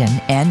 information,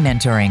 and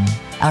mentoring.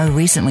 Our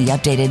recently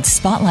updated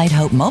Spotlight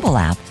Hope mobile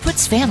app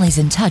puts families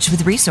in touch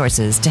with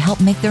resources to help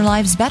make their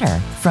lives better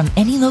from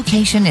any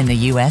location in the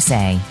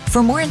USA.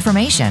 For more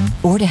information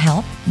or to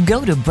help,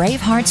 go to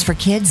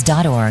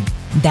braveheartsforkids.org.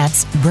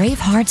 That's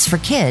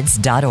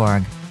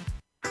braveheartsforkids.org.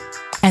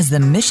 As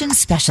the mission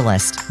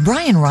specialist,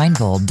 Brian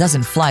Reinbold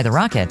doesn't fly the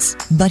rockets,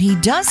 but he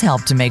does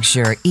help to make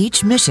sure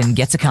each mission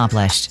gets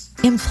accomplished.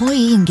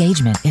 Employee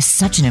engagement is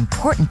such an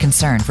important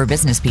concern for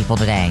business people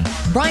today.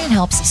 Brian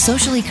helps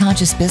socially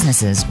conscious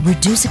businesses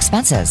reduce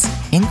expenses,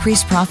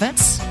 increase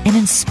profits, and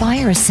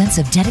inspire a sense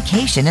of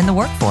dedication in the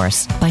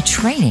workforce by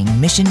training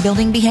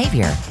mission-building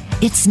behavior.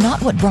 It's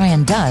not what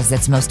Brian does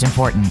that's most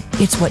important.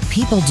 It's what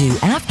people do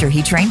after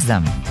he trains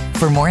them.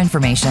 For more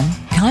information,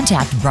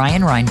 contact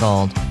Brian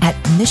Reinbold at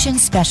Mission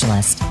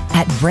Specialist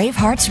at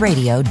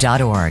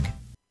braveheartsradio.org.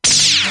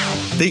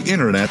 The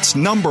Internet's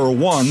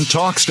 #1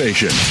 talk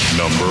station.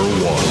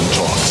 #1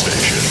 talk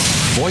station.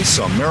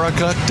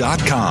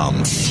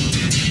 VoiceAmerica.com.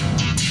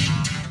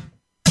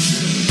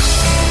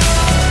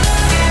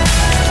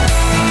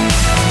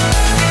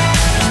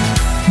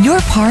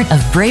 You're part of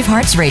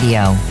Bravehearts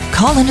Radio.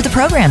 Call into the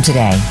program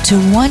today to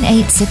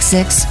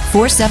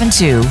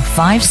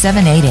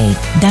 1-866-472-5788.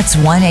 That's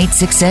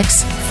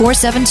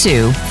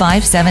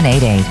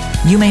 1-866-472-5788.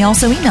 You may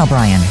also email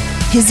Brian.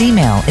 His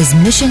email is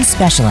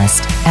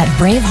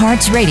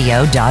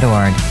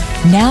missionspecialist@braveheartsradio.org.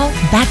 Now,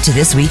 back to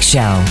this week's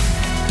show.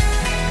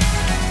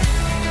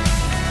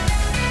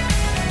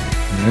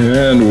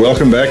 And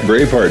welcome back,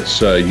 Bravehearts.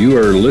 You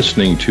are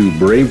listening to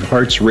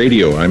Bravehearts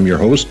Radio. I'm your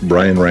host,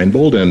 Brian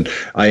Reinbold, and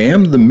I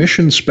am the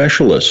mission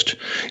specialist.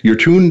 You're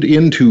tuned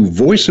into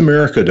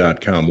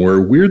VoiceAmerica.com, where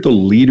we're the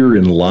leader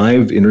in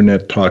live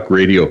Internet talk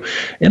radio.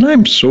 And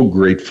I'm so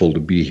grateful to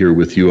be here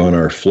with you on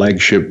our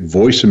flagship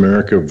Voice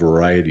America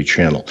Variety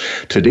channel.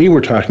 Today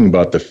we're talking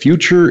about the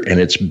future, and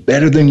it's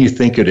better than you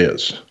think it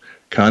is.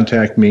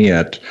 Contact me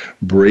at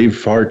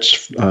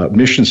Bravehearts,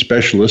 Mission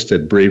Specialist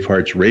at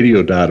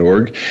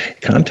braveheartsradio.org.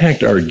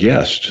 Contact our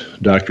guest,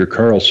 Dr.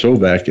 Carl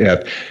Sovak,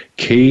 at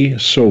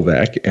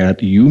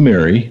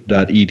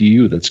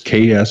ksovak@umary.edu. That's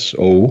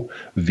KSOVAK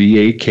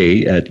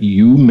at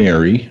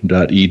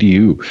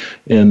umary.edu.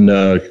 And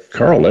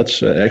Carl,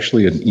 that's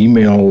actually an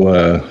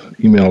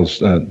emails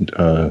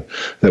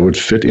that would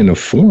fit in a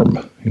form.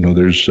 You know,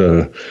 there's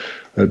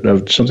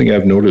something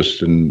I've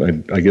noticed,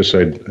 and I guess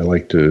I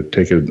like to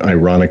take an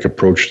ironic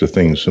approach to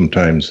things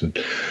sometimes.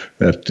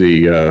 That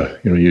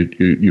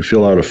you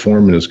fill out a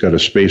form and it's got a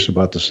space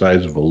about the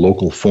size of a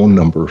local phone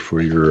number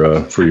for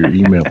your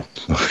email.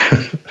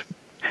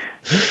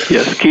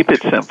 Yes, keep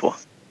it simple.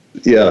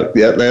 Yeah,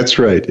 that's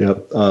right. Yeah.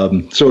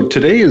 So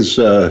today is.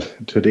 I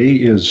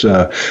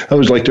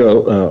would like to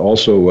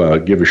also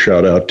give a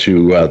shout out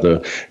to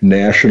the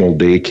National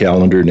Day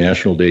Calendar,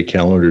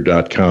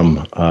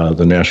 nationaldaycalendar.com.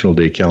 The National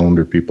Day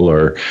Calendar people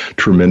are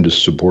tremendous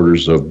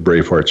supporters of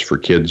Bravehearts for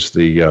Kids,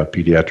 the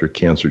pediatric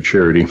cancer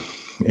charity.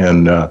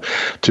 And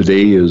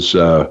today is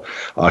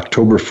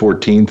October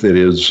 14th. It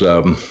is,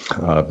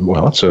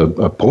 it's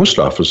a post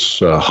office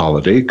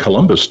holiday,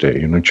 Columbus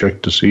Day. And I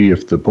checked to see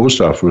if the post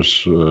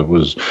office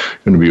was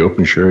going to be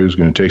open. Sherry was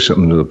going to take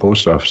something to the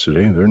post office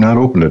today. They're not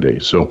open today.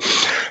 So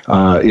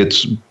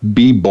it's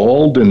Be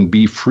Bald and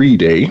Be Free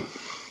Day,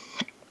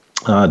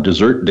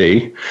 Dessert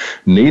Day,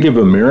 Native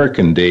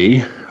American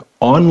Day,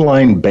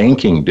 Online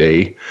Banking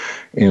Day,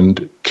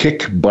 and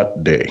Kick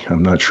Butt Day.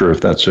 I'm not sure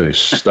if that's a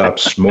stop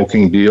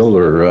smoking deal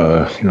or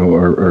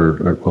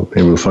well,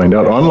 maybe we'll find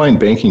out. Online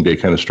Banking Day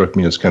kind of struck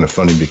me as kind of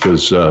funny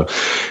because,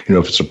 if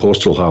it's a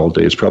postal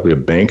holiday, it's probably a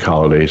bank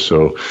holiday.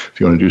 So if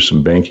you want to do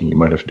some banking, you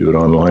might have to do it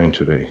online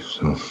today.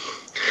 So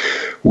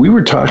we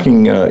were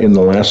talking in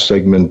the last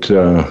segment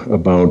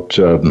about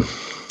a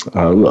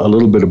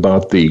little bit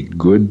about the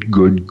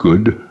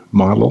good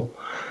model.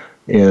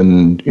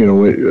 And,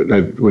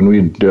 when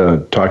we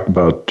talked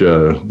about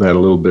that a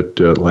little bit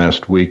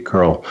last week,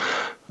 Carl,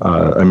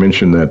 I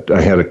mentioned that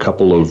I had a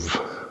couple of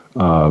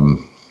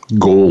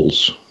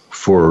goals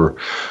for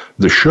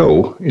the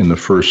show in the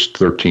first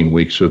 13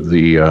 weeks of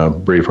the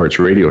Bravehearts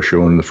radio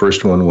show. And the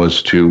first one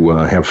was to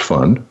have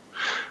fun,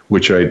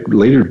 which I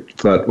later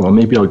thought, well,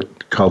 maybe I'll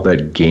call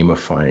that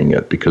gamifying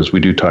it, because we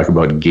do talk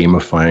about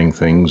gamifying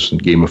things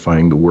and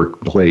gamifying the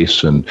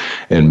workplace and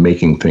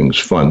making things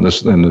fun.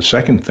 And the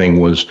second thing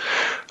was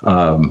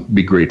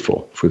be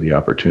grateful for the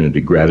opportunity.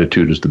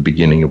 Gratitude is the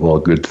beginning of all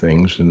good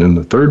things. And then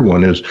the third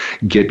one is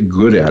get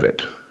good at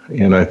it.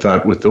 And I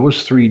thought with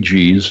those three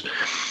G's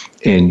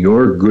and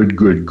your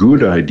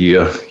good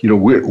idea,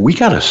 we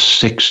got a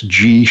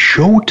 6G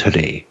show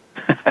today.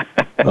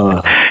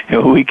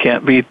 We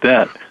can't beat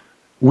that.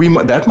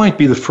 That might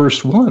be the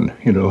first one,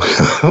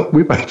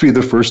 we might be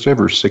the first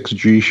ever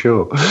 6G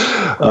show.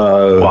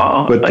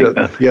 Wow. But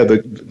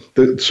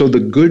so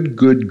the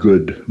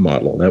good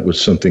model, that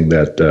was something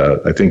that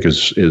I think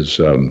is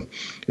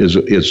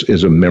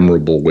a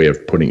memorable way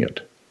of putting it.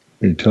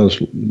 Can you tell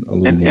us a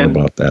little more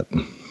about that?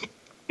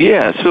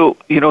 Yeah, so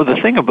the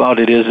thing about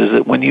it is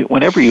that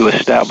whenever you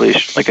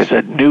establish, like I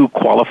said, new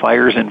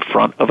qualifiers in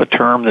front of a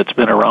term that's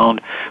been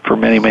around for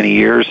many, many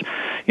years,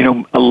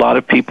 a lot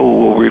of people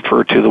will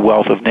refer to the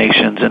Wealth of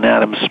Nations and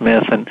Adam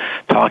Smith and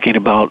talking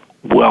about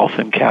wealth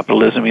and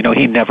capitalism.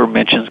 He never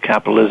mentions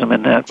capitalism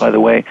in that, by the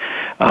way.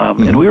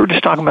 And we were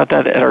just talking about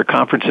that at our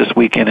conference this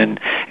weekend.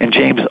 And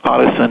James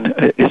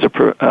Otteson is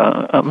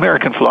a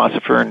American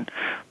philosopher and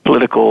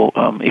political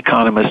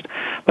economist,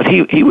 but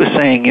he was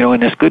saying, in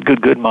this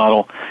good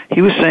model,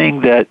 he was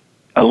saying that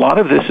a lot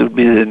of this would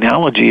be the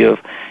analogy of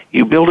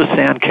you build a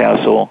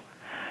sandcastle,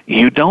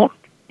 you don't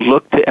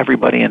look to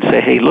everybody and say,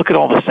 hey, look at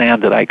all the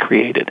sand that I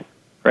created,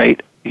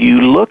 right?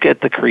 You look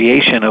at the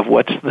creation of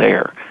what's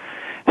there.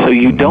 So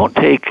you don't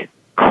take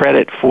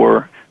credit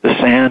for the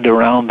sand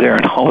around there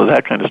and all of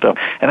that kind of stuff.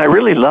 And I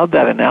really love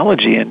that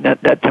analogy, and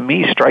that to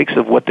me strikes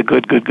of what the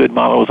good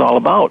model is all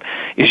about,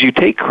 is you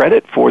take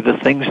credit for the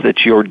things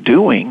that you're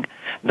doing,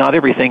 not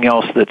everything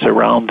else that's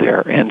around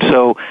there. And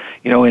so,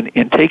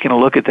 in taking a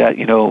look at that,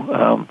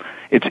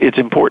 it's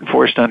important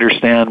for us to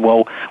understand,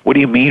 well, what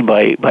do you mean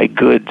by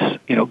goods,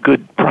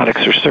 good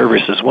products or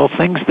services? Well,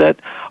 things that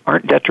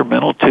aren't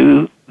detrimental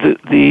to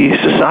the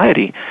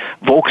society.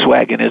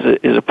 Volkswagen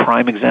is a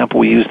prime example.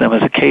 We use them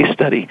as a case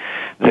study.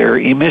 Their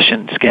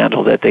emission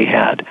scandal that they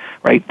had,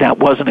 right? That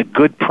wasn't a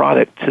good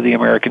product to the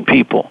American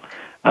people.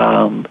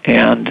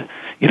 And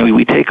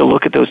we take a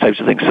look at those types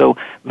of things. So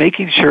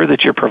making sure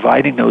that you're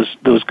providing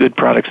those good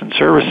products and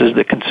services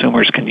that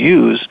consumers can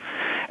use.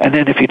 And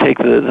then if you take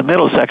the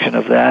middle section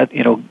of that,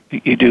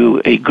 you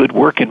do a good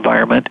work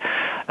environment.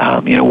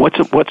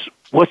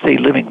 What's a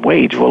living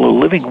wage? Well, a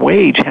living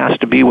wage has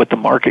to be what the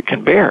market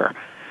can bear.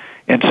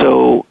 And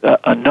so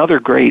another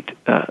great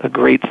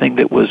thing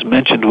that was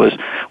mentioned was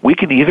we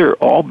can either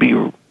all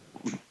be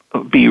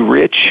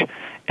rich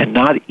and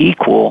not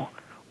equal,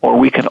 or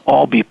we can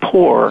all be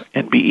poor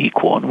and be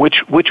equal. And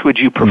which would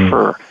you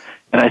prefer?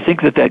 And I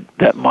think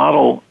that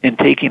model, in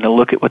taking a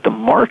look at what the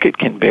market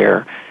can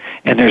bear,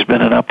 and there's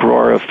been an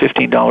uproar of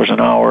 $15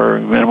 an hour,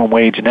 minimum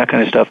wage, and that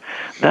kind of stuff,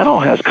 that all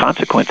has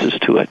consequences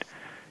to it.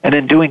 And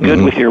in doing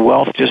good with your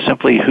wealth, just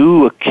simply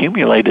who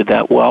accumulated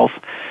that wealth,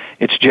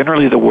 it's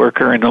generally the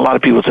worker. And a lot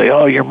of people say,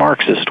 oh, you're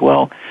Marxist.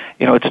 Well,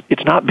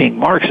 it's not being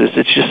Marxist.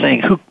 It's just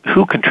saying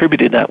who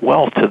contributed that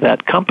wealth to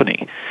that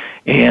company.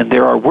 And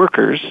there are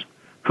workers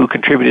who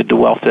contributed the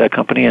wealth to that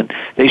company, and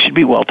they should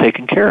be well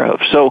taken care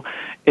of. So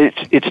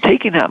it's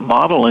taking that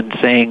model and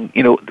saying,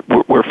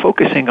 we're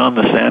focusing on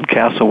the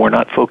sandcastle. We're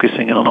not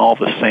focusing on all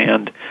the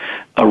sand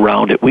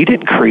around it. We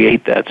didn't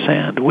create that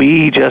sand.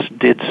 We just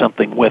did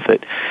something with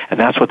it, and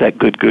that's what that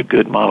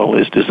good model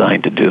is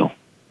designed to do.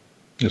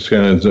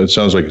 It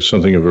sounds like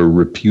something of a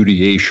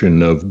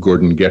repudiation of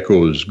Gordon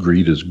Gekko's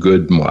greed is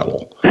good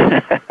model.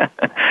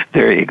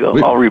 There you go.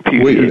 I'll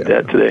repudiate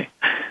that today.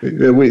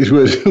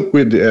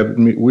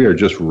 We are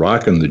just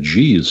rocking the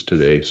G's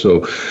today.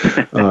 So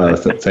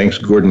thanks,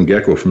 Gordon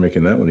Gekko, for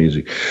making that one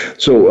easy.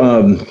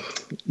 So,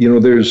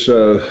 there's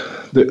oh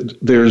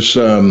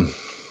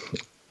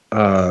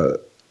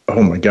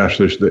my gosh,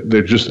 I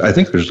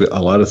think there's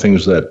a lot of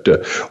things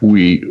that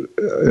we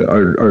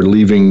are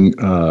leaving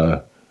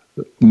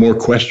more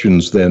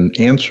questions than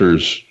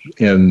answers,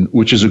 and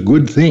which is a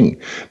good thing,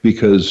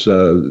 because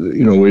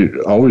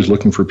we're always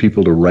looking for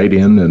people to write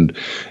in and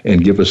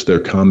give us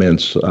their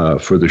comments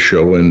for the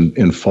show,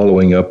 and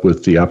following up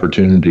with the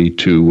opportunity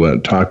to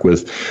talk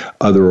with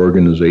other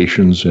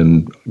organizations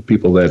and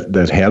people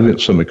that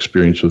have some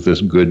experience with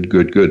this good.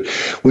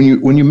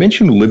 When you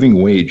mention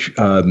living wage,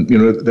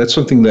 that's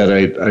something that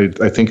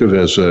I think of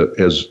as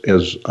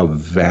a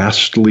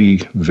vastly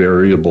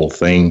variable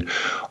thing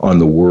on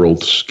the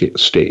world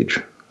stage.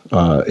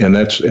 And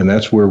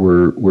that's where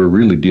we're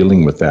really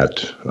dealing with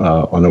that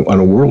on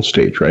a world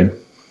stage, right?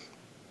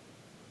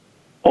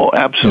 Oh,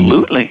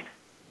 absolutely.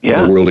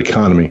 Yeah. The world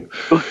economy,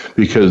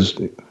 because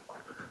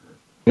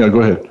go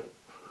ahead.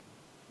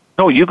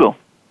 No, you go.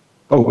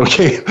 Oh,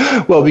 okay.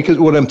 Well, because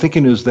what I'm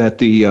thinking is that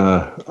the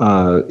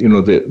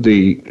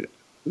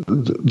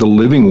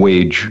living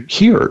wage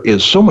here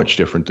is so much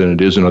different than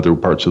it is in other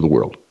parts of the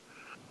world,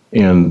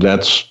 and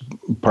that's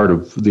part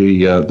of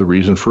the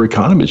reason for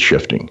economies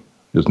shifting,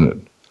 isn't it?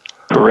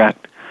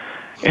 Correct.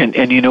 And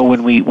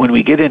when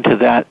we get into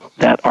that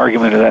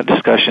argument or that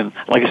discussion,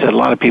 like I said, a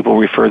lot of people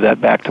refer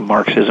that back to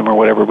Marxism or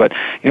whatever, but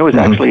it was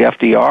actually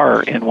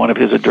FDR in one of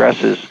his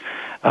addresses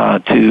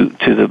to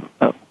the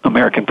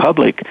American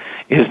public,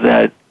 is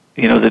that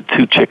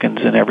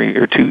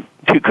the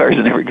two cars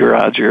in every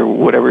garage, or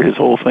whatever his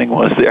whole thing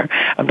was there.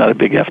 I'm not a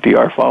big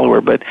FDR follower,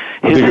 but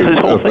his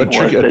whole thing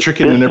was that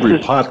chicken in every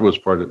pot was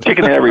part of it.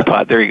 Chicken in every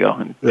pot, there you go.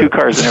 And two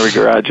cars in every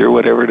garage, or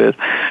whatever it is.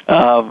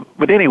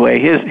 But anyway,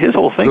 his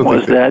whole thing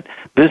was that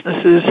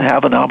businesses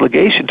have an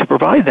obligation to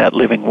provide that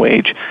living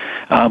wage,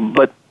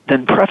 but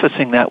then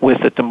prefacing that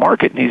with that the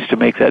market needs to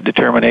make that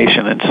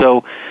determination. And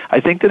so I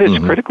think that it's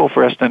critical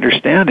for us to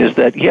understand is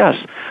that, yes,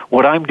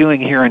 what I'm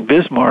doing here in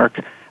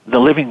Bismarck, the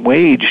living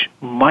wage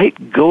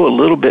might go a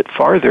little bit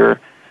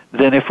farther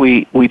than if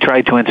we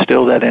tried to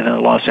instill that in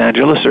Los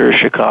Angeles or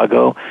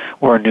Chicago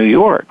or New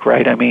York,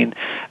 right? I mean,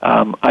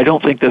 I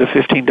don't think that a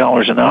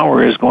 $15 an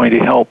hour is going to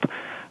help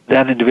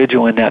that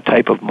individual in that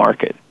type of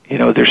market. You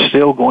know, they're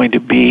still going to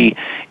be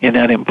in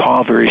that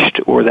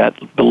impoverished or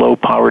that below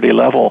poverty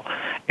level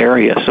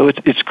area. So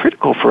it's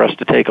critical for us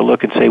to take a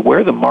look and say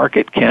where the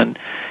market can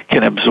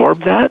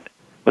absorb that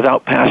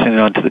without passing it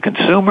on to the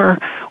consumer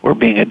or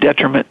being a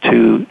detriment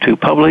to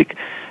public.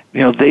 You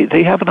know,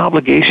 they have an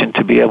obligation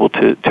to be able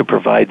to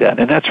provide that.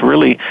 And that's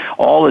really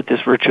all that this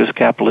virtuous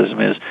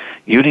capitalism is,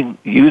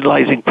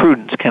 utilizing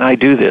prudence. Can I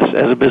do this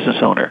as a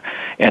business owner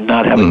and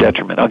not have a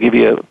detriment? I'll give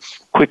you a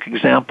quick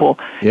example.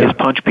 Is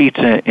Punch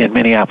Pizza in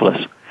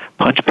Minneapolis.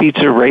 Punch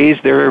Pizza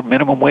raised their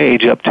minimum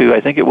wage up to,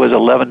 I think it was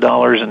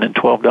 $11 and then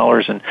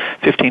 $12 and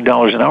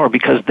 $15 an hour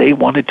because they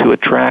wanted to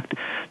attract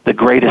the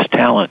greatest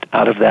talent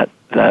out of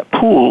that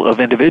pool of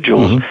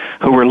individuals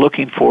who were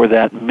looking for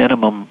that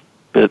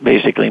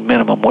basically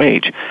minimum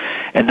wage.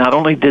 And not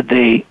only did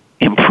they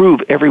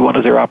improve every one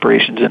of their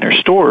operations in their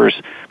stores,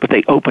 but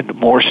they opened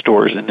more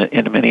stores in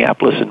the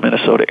Minneapolis and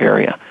Minnesota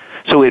area.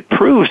 So it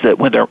proves that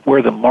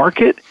where the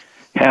market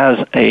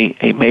has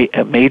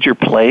a major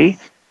play,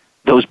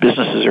 those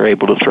businesses are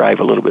able to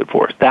thrive a little bit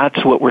for us.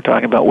 That's what we're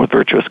talking about with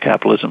virtuous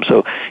capitalism.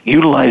 So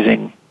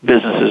utilizing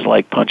businesses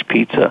like Punch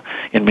Pizza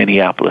in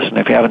Minneapolis. And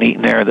if you haven't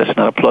eaten there, that's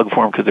not a plug for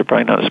them because they're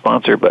probably not a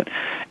sponsor, but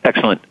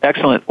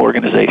excellent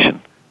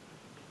organization.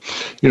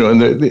 You know,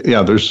 and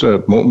there's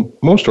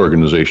most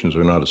organizations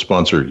are not a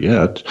sponsor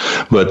yet,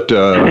 but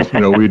you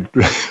know, we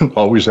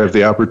always have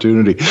the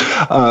opportunity.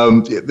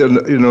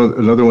 You know,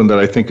 another one that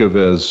I think of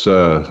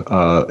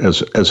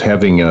as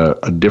having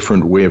a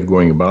different way of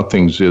going about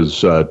things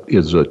is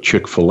a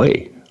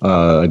Chick-fil-A.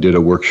 I did a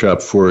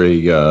workshop for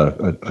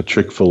a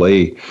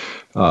Chick-fil-A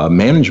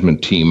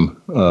management team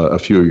a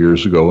few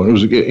years ago, and it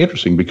was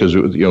interesting because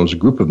it was a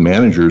group of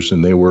managers,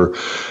 and they were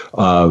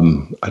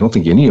I don't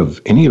think any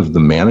of the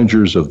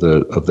managers of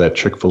that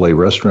Chick-fil-A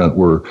restaurant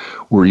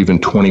were even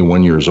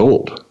 21 years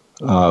old,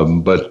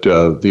 but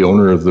the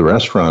owner of the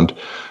restaurant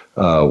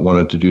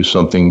wanted to do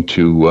something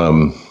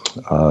to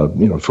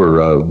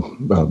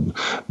for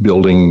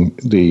building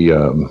the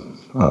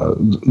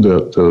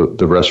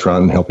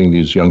restaurant and helping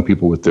these young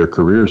people with their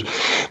careers,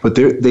 but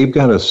they've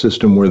got a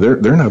system where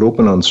they're not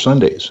open on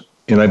Sundays,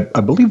 and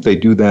I believe they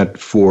do that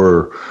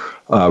for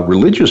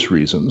religious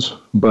reasons.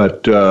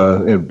 But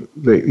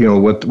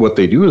what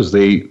they do is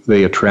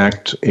they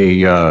attract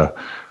a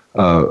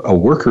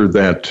worker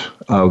that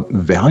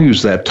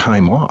values that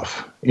time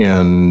off,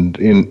 and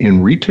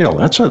in retail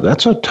that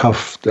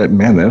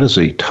is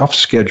a tough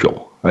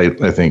schedule.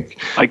 I think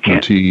I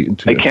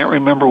can't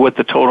remember what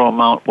the total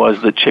amount was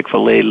that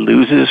Chick-fil-A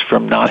loses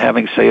from not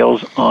having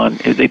sales on.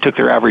 They took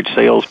their average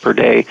sales per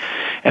day,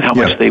 and how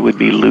much they would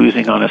be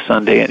losing on a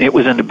Sunday, and it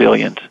was in the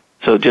billions.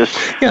 So just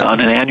on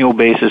an annual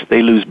basis,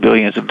 they lose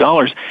billions of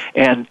dollars,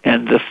 and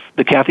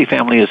the Cathy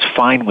family is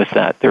fine with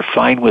that. They're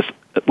fine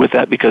with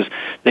that because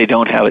they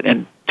don't have it.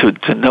 And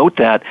to note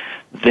that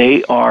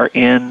they are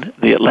in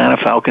the Atlanta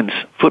Falcons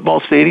football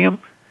stadium,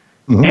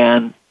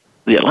 and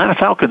the Atlanta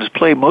Falcons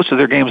play most of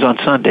their games on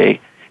Sunday,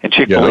 and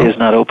Chick-fil-A is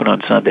not open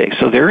on Sunday.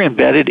 So they're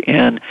embedded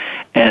in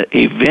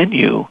a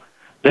venue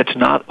that's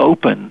not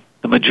open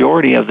the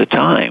majority of the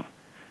time.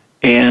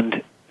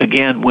 And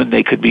again, when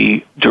they could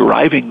be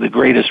deriving the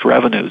greatest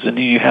revenues, and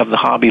then you have the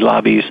Hobby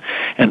Lobbies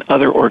and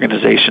other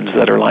organizations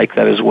that are like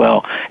that as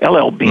well.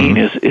 LL Bean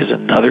is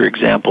another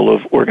example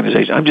of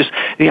organization.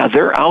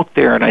 They're out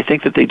there, and I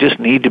think that they just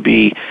need to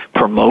be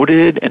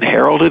promoted and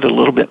heralded a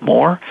little bit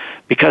more,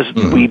 because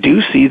we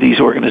do see these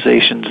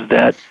organizations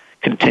that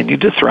continue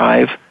to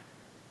thrive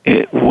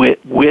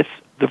with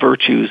the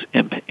virtues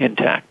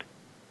intact.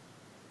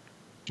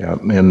 Yeah,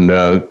 and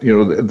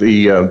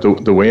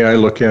the way I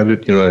look at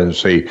it, I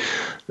say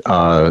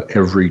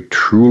every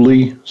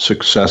truly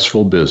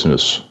successful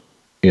business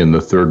in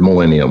the third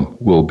millennium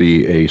will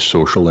be a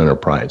social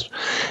enterprise,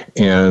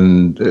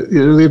 and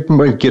they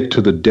might get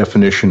to the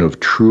definition of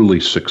truly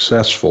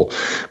successful,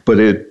 but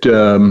it,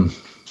 and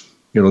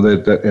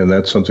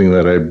that's something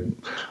that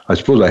I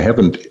suppose I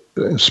haven't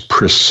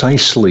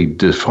precisely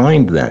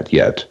defined that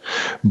yet,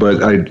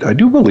 but I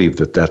do believe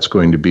that that's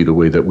going to be the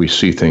way that we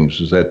see things,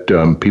 is that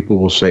people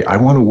will say, I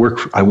want to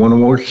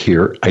work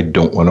here, I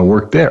don't want to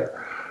work there.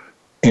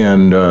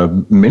 And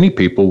many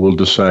people will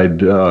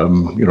decide,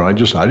 I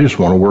just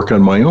want to work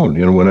on my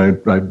own. When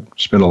I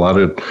spent a lot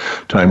of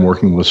time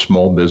working with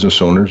small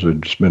business owners, I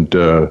spent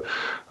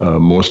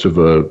most of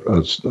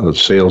a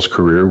sales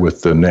career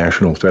with the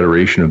National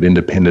Federation of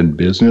Independent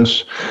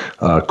Business,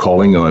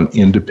 calling on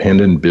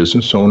independent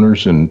business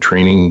owners and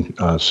training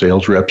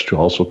sales reps to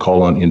also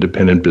call on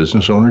independent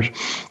business owners.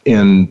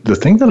 And the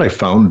thing that I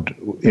found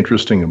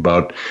interesting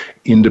about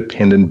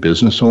independent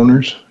business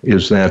owners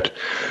is that,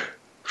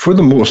 for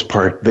the most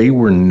part, they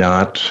were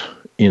not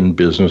in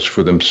business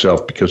for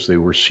themselves because they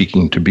were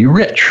seeking to be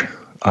rich.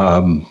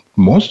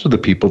 Most of the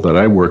people that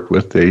I worked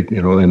with, they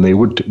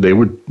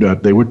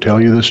would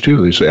tell you this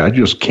too. They say, I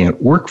just can't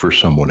work for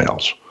someone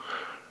else.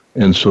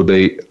 And so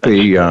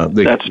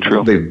that's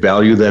true. They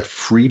value that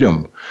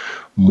freedom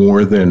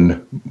more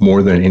than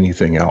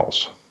anything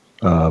else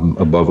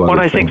above other things. Well,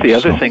 I think the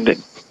other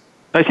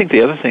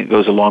thing that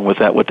goes along with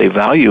that, what they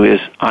value is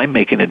I'm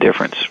making a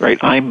difference, right?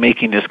 I'm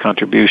making this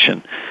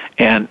contribution.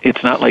 And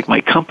it's not like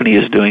my company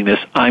is doing this,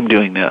 I'm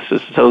doing this.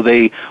 So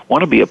they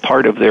want to be a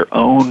part of their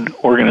own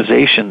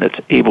organization that's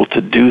able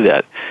to do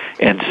that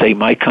and say,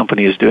 my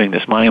company is doing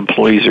this, my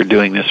employees are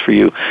doing this for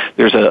you.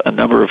 There's a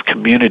number of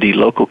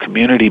local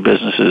community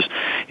businesses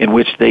in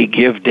which they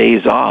give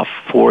days off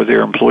for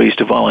their employees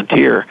to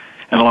volunteer.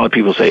 And a lot of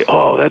people say,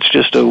 oh, that's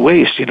just a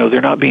waste.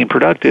 They're not being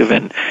productive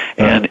and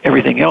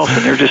everything else,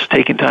 and they're just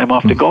taking time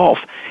off to golf.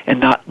 And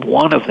not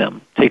one of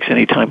them takes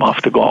any time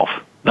off to golf.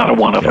 Not a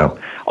one of them.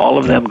 All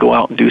of them go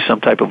out and do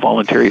some type of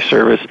voluntary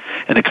service,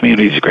 and the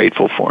community is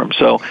grateful for them.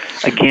 So,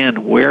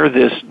 again, where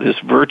this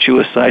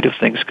virtuous side of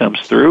things comes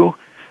through,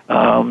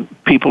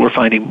 people are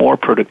finding more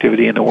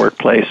productivity in the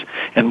workplace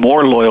and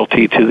more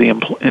loyalty to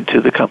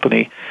the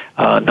company,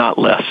 not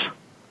less.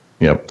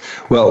 Yep.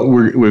 Well,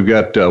 we've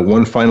got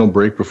one final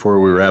break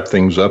before we wrap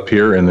things up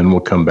here, and then we'll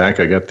come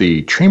back. I got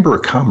the Chamber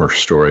of Commerce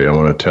story I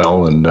want to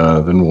tell, and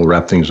then we'll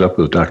wrap things up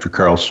with Dr.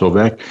 Carl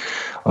Sovak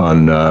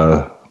on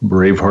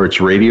Brave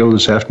Hearts Radio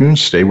this afternoon.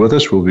 Stay with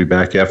us. We'll be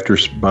back after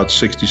about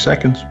 60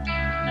 seconds.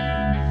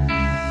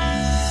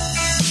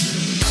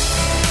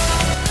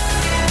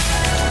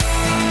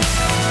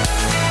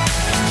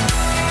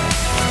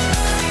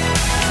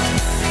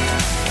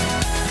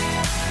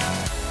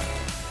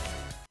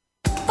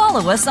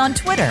 Follow us on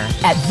Twitter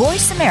at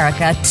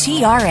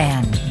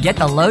VoiceAmericaTRN. Get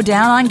the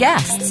lowdown on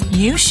guests,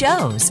 new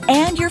shows,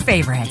 and your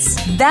favorites.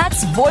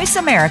 That's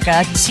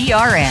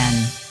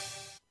VoiceAmericaTRN.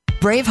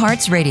 Brave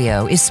Hearts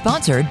Radio is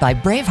sponsored by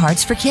Brave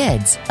Hearts for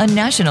Kids, a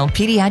national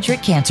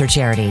pediatric cancer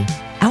charity.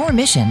 Our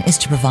mission is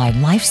to provide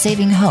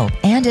life-saving hope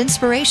and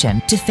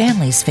inspiration to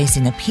families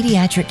facing a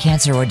pediatric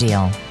cancer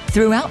ordeal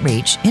through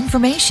outreach,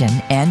 information,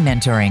 and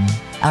mentoring.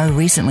 Our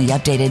recently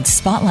updated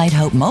Spotlight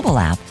Hope mobile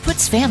app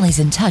puts families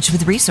in touch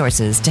with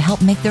resources to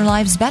help make their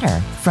lives better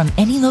from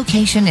any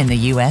location in the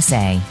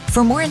USA.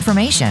 For more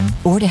information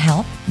or to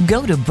help,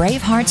 go to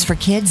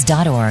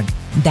braveheartsforkids.org.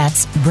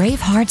 That's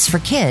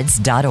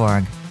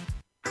braveheartsforkids.org.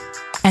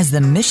 As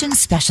the mission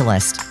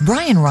specialist,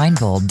 Brian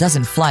Reinbold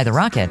doesn't fly the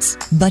rockets,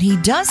 but he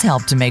does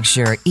help to make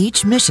sure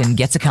each mission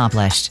gets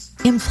accomplished.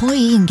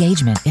 Employee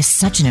engagement is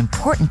such an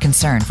important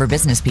concern for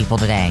business people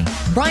today.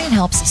 Brian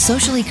helps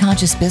socially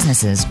conscious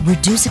businesses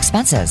reduce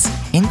expenses,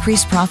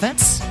 increase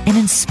profits, and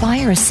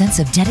inspire a sense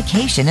of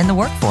dedication in the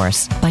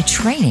workforce by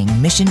training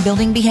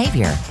mission-building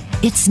behavior.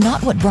 It's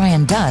not what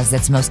Brian does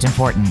that's most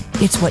important.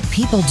 It's what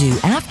people do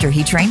after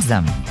he trains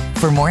them.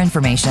 For more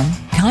information,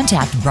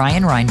 contact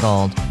Brian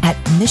Reinbold at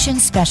Mission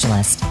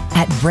Specialist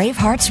at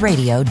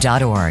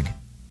braveheartsradio.org.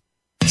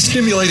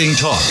 Stimulating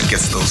talk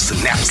gets those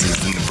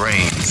synapses in the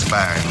brain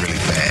firing really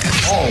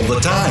fast. All the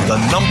time. The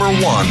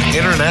 #1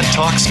 internet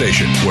talk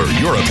station where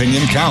your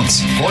opinion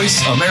counts.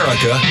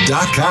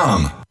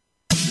 VoiceAmerica.com.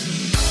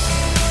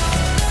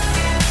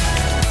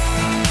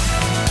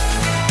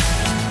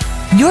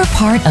 You're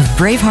part of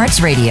Brave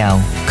Hearts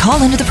Radio.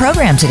 Call into the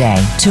program today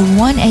to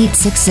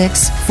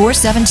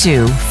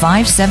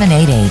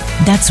 1-866-472-5788.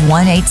 That's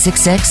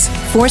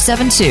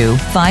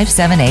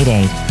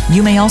 1-866-472-5788.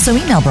 You may also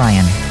email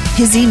Brian.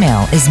 His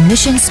email is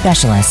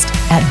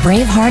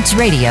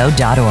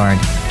missionspecialist@braveheartsradio.org.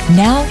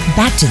 Now,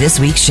 back to this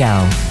week's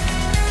show.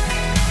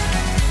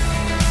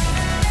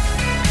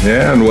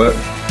 Yeah, and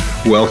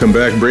welcome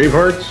back,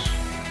 Bravehearts.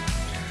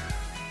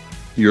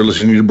 You're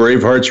listening to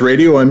Brave Hearts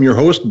Radio. I'm your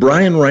host,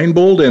 Brian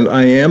Reinbold, and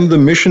I am the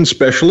mission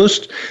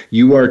specialist.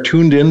 You are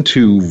tuned in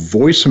to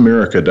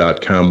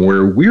VoiceAmerica.com,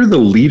 where we're the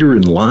leader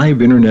in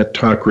live internet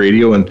talk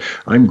radio, and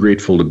I'm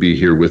grateful to be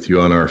here with you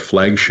on our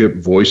flagship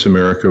Voice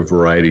America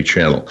Variety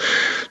channel.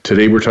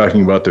 Today we're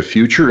talking about the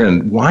future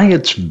and why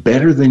it's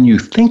better than you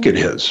think it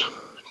is.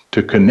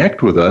 To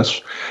connect with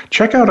us,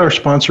 check out our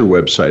sponsor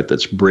website.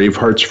 That's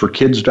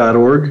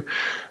braveheartsforkids.org.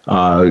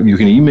 You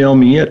can email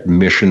me at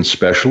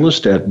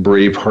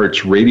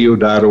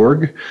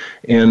missionspecialist@braveheartsradio.org.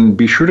 And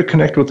be sure to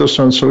connect with us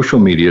on social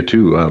media,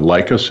 too.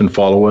 Like us and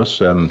follow us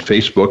on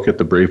Facebook at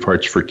the Brave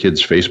Hearts for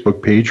Kids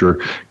Facebook page, or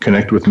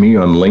connect with me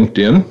on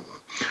LinkedIn.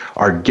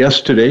 Our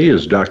guest today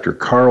is Dr.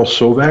 Carl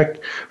Sovak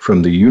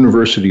from the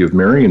University of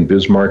Mary in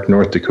Bismarck,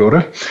 North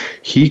Dakota.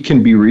 He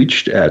can be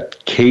reached at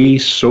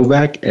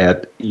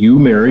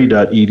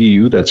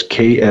ksovak@umary.edu. That's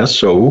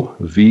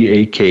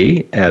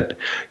KSOVAK at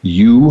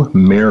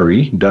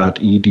umary.edu.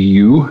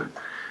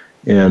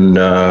 And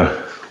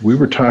we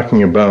were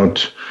talking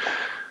about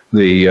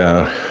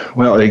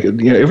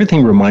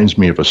everything reminds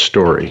me of a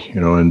story,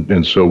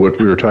 and so what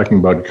we were talking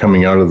about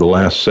coming out of the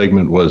last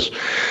segment was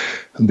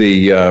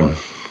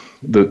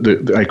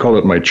I call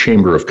it my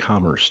Chamber of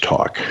Commerce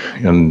talk,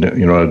 and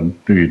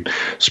I'd be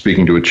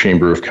speaking to a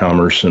Chamber of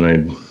Commerce, and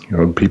I'd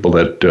people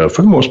that,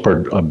 for the most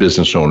part,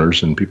 business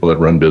owners and people that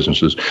run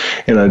businesses.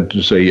 And I'd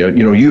say,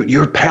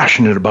 you're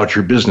passionate about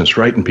your business,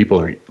 right? And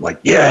people are like,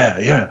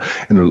 yeah.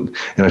 And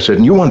I said,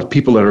 and you want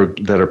people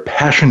that are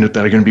passionate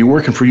that are going to be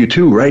working for you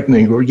too, right? And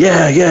they go,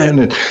 yeah. And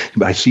then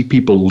I see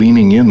people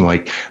leaning in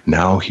like,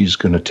 now he's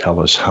going to tell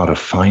us how to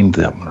find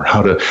them or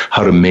how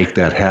to make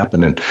that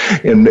happen. And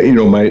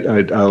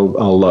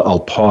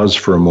I'll pause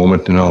for a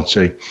moment and I'll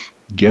say,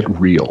 get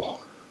real.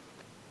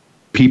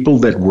 People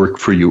that work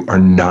for you are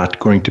not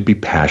going to be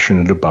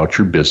passionate about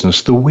your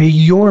business the way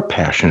you're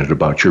passionate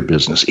about your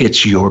business.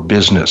 It's your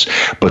business,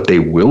 but they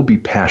will be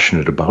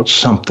passionate about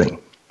something.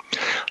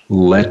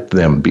 Let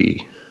them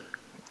be.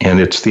 And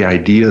it's the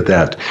idea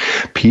that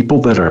people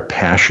that are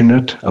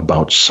passionate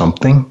about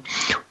something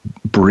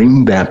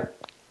bring that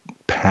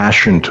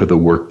passion to the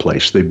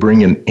workplace. They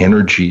bring an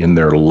energy in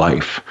their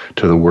life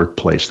to the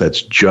workplace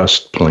that's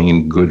just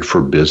plain good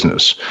for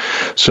business.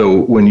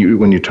 So when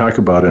you talk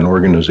about an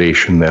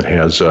organization that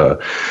has,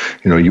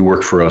 you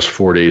work for us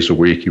 4 days a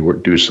week, you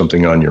do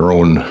something on your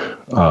own,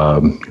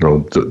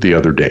 the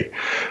other day,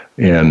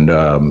 and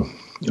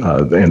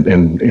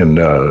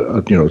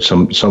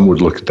some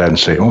would look at that and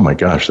say, oh my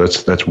gosh,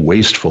 that's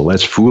wasteful,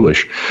 that's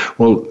foolish.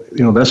 Well,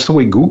 that's the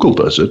way Google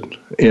does it,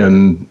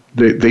 and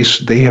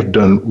they have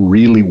done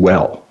really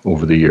well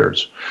over the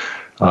years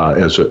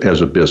as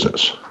a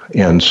business,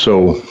 and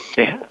so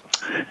yeah.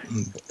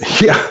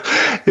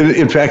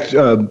 In fact,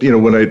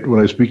 when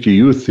I speak to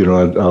youth,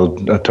 I'll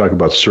talk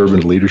about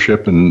servant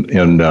leadership and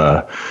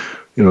the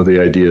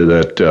idea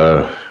that.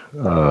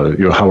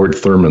 Howard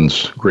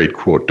Thurman's great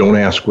quote, don't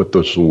ask what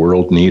does the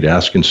world need,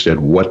 ask instead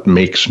what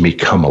makes me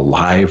come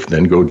alive,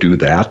 then go do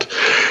that.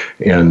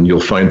 And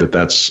you'll find that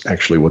that's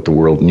actually what the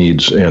world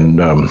needs.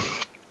 And,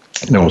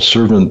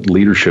 servant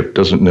leadership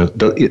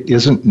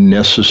isn't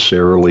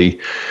necessarily,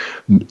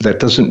 that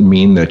doesn't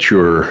mean that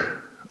you're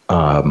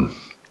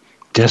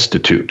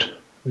destitute.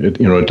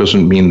 It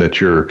doesn't mean that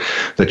you're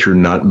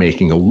not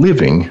making a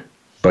living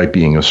by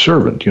being a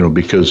servant,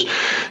 because,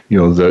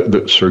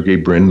 the Sergey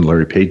Brin and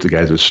Larry Page, the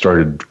guys that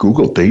started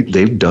Google,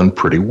 they've done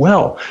pretty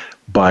well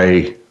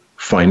by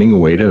finding a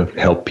way to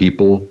help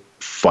people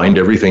find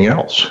everything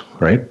else,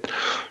 right?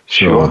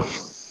 Sure.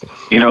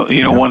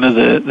 One of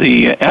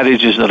the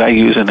adages that I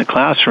use in the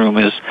classroom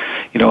is,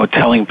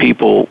 telling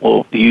people,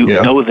 well,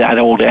 know that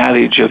old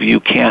adage of you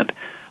can't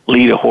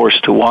lead a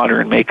horse to water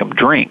and make him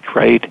drink,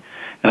 right?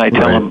 And I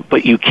tell them,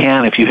 but you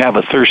can if you have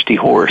a thirsty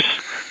horse.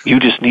 You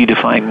just need to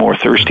find more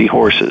thirsty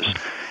horses.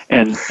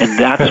 And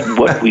that's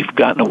what we've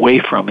gotten away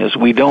from, is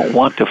we don't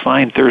want to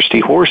find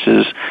thirsty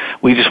horses.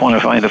 We just want to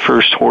find the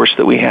first horse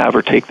that we have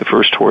or take the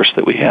first horse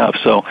that we have.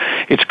 So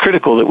it's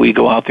critical that we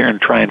go out there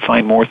and try and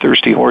find more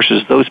thirsty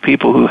horses, those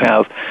people who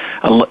have,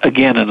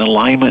 again, an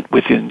alignment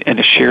within and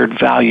a shared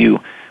value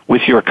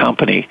with your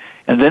company.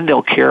 And then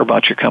they'll care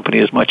about your company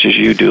as much as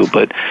you do.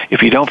 But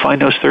if you don't find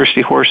those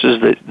thirsty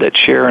horses that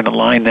share and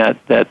align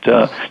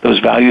those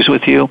values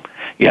with you,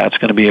 it's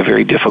going to be a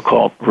very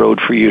difficult road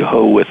for you to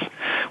hoe with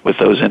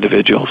those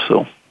individuals.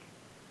 So,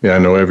 yeah, I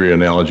know every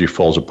analogy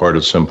falls apart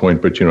at some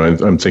point, but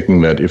I'm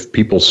thinking that if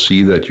people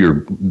see that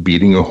you're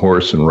beating a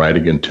horse and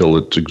riding until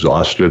it's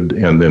exhausted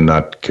and then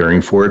not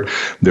caring for it,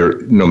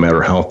 no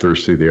matter how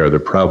thirsty they are, they're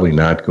probably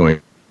not going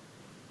to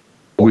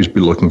always be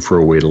looking for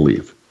a way to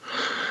leave.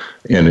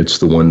 And it's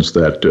the ones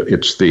that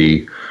it's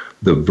the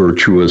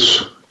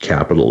virtuous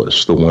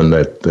capitalist, the one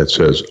that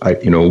says, I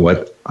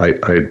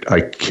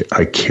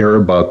care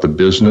about the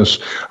business.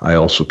 I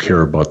also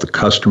care about the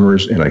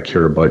customers, and I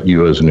care about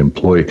you as an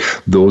employee.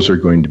 Those are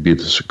going to be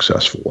the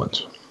successful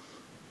ones.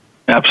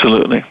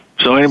 Absolutely.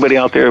 So anybody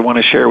out there want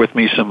to share with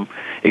me some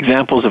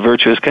examples of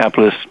virtuous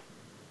capitalists,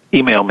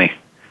 email me.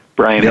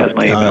 Brian has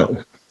my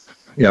email.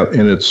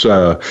 And it's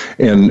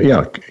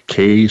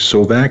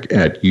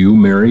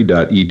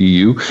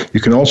ksovak@umary.edu. You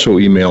can also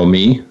email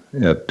me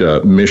at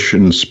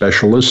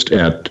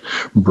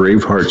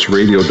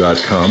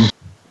missionspecialist@braveheartsradio.com.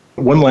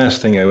 One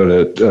last thing I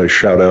would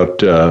shout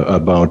out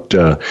about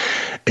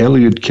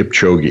Eliud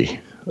Kipchoge.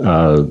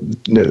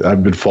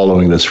 I've been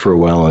following this for a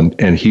while,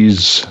 and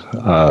he's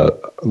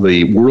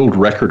the world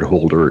record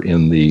holder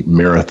in the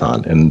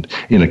marathon. And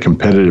in a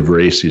competitive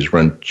race, he's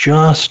run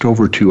just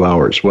over 2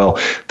 hours. Well,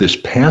 this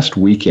past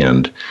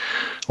weekend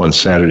on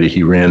Saturday,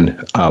 he ran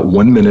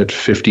 1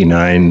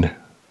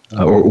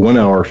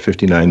 hour,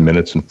 59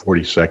 minutes and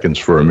 40 seconds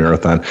for a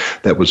marathon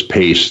that was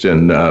paced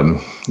and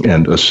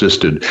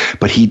assisted.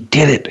 But he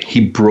did it.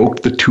 He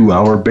broke the 2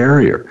 hour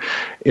barrier.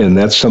 And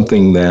that's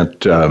something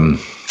that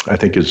I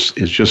think is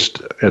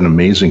just an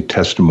amazing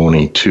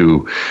testimony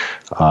to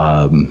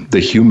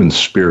the human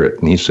spirit.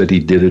 And he said he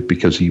did it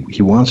because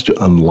he wants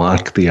to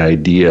unlock the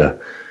idea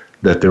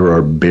that there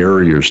are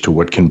barriers to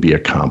what can be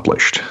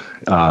accomplished.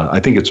 I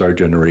think it's our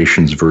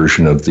generation's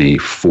version of the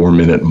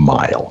 4-minute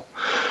mile.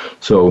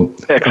 So,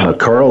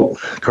 Carl,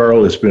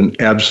 it's been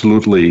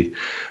absolutely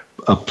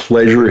a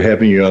pleasure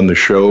having you on the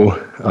show.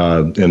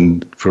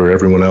 And for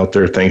everyone out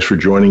there, thanks for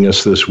joining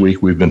us this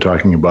week. We've been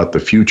talking about the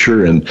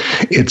future, and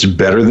it's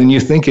better than you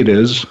think it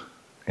is.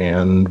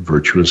 and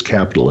virtuous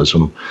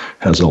capitalism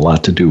has a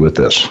lot to do with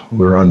this.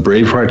 We're on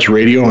Bravehearts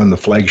Radio on the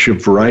flagship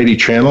variety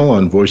channel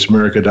on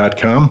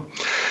voiceamerica.com.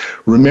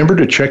 Remember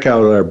to check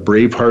out our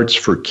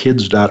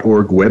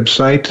braveheartsforkids.org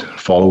website.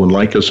 Follow and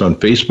like us on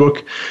Facebook.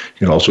 You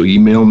can also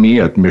email me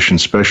at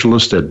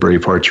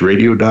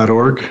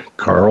missionspecialist@braveheartsradio.org,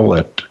 Carl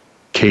at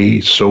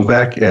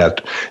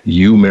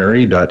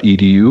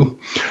ksovak@umary.edu.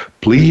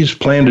 Please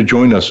plan to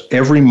join us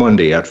every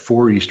Monday at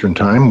 4 Eastern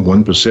Time,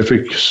 1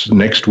 Pacific.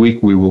 Next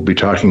week, we will be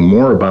talking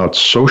more about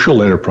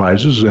social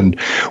enterprises, and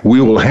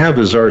we will have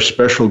as our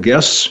special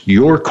guests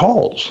your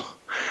calls.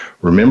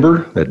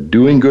 Remember that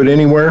doing good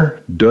anywhere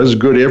does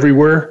good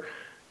everywhere,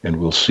 and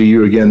we'll see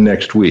you again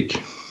next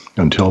week.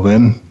 Until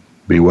then,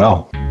 be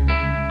well.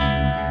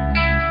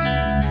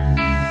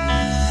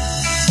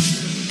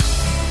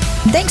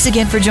 Thanks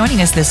again for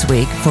joining us this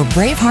week for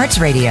Bravehearts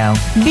Radio.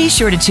 Be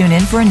sure to tune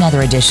in for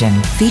another edition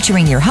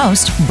featuring your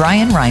host,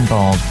 Brian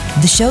Reinbold.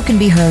 The show can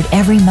be heard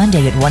every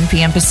Monday at 1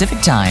 p.m.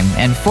 Pacific Time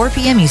and 4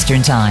 p.m.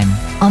 Eastern Time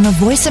on the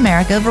Voice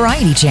America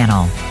Variety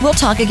Channel. We'll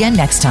talk again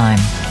next time.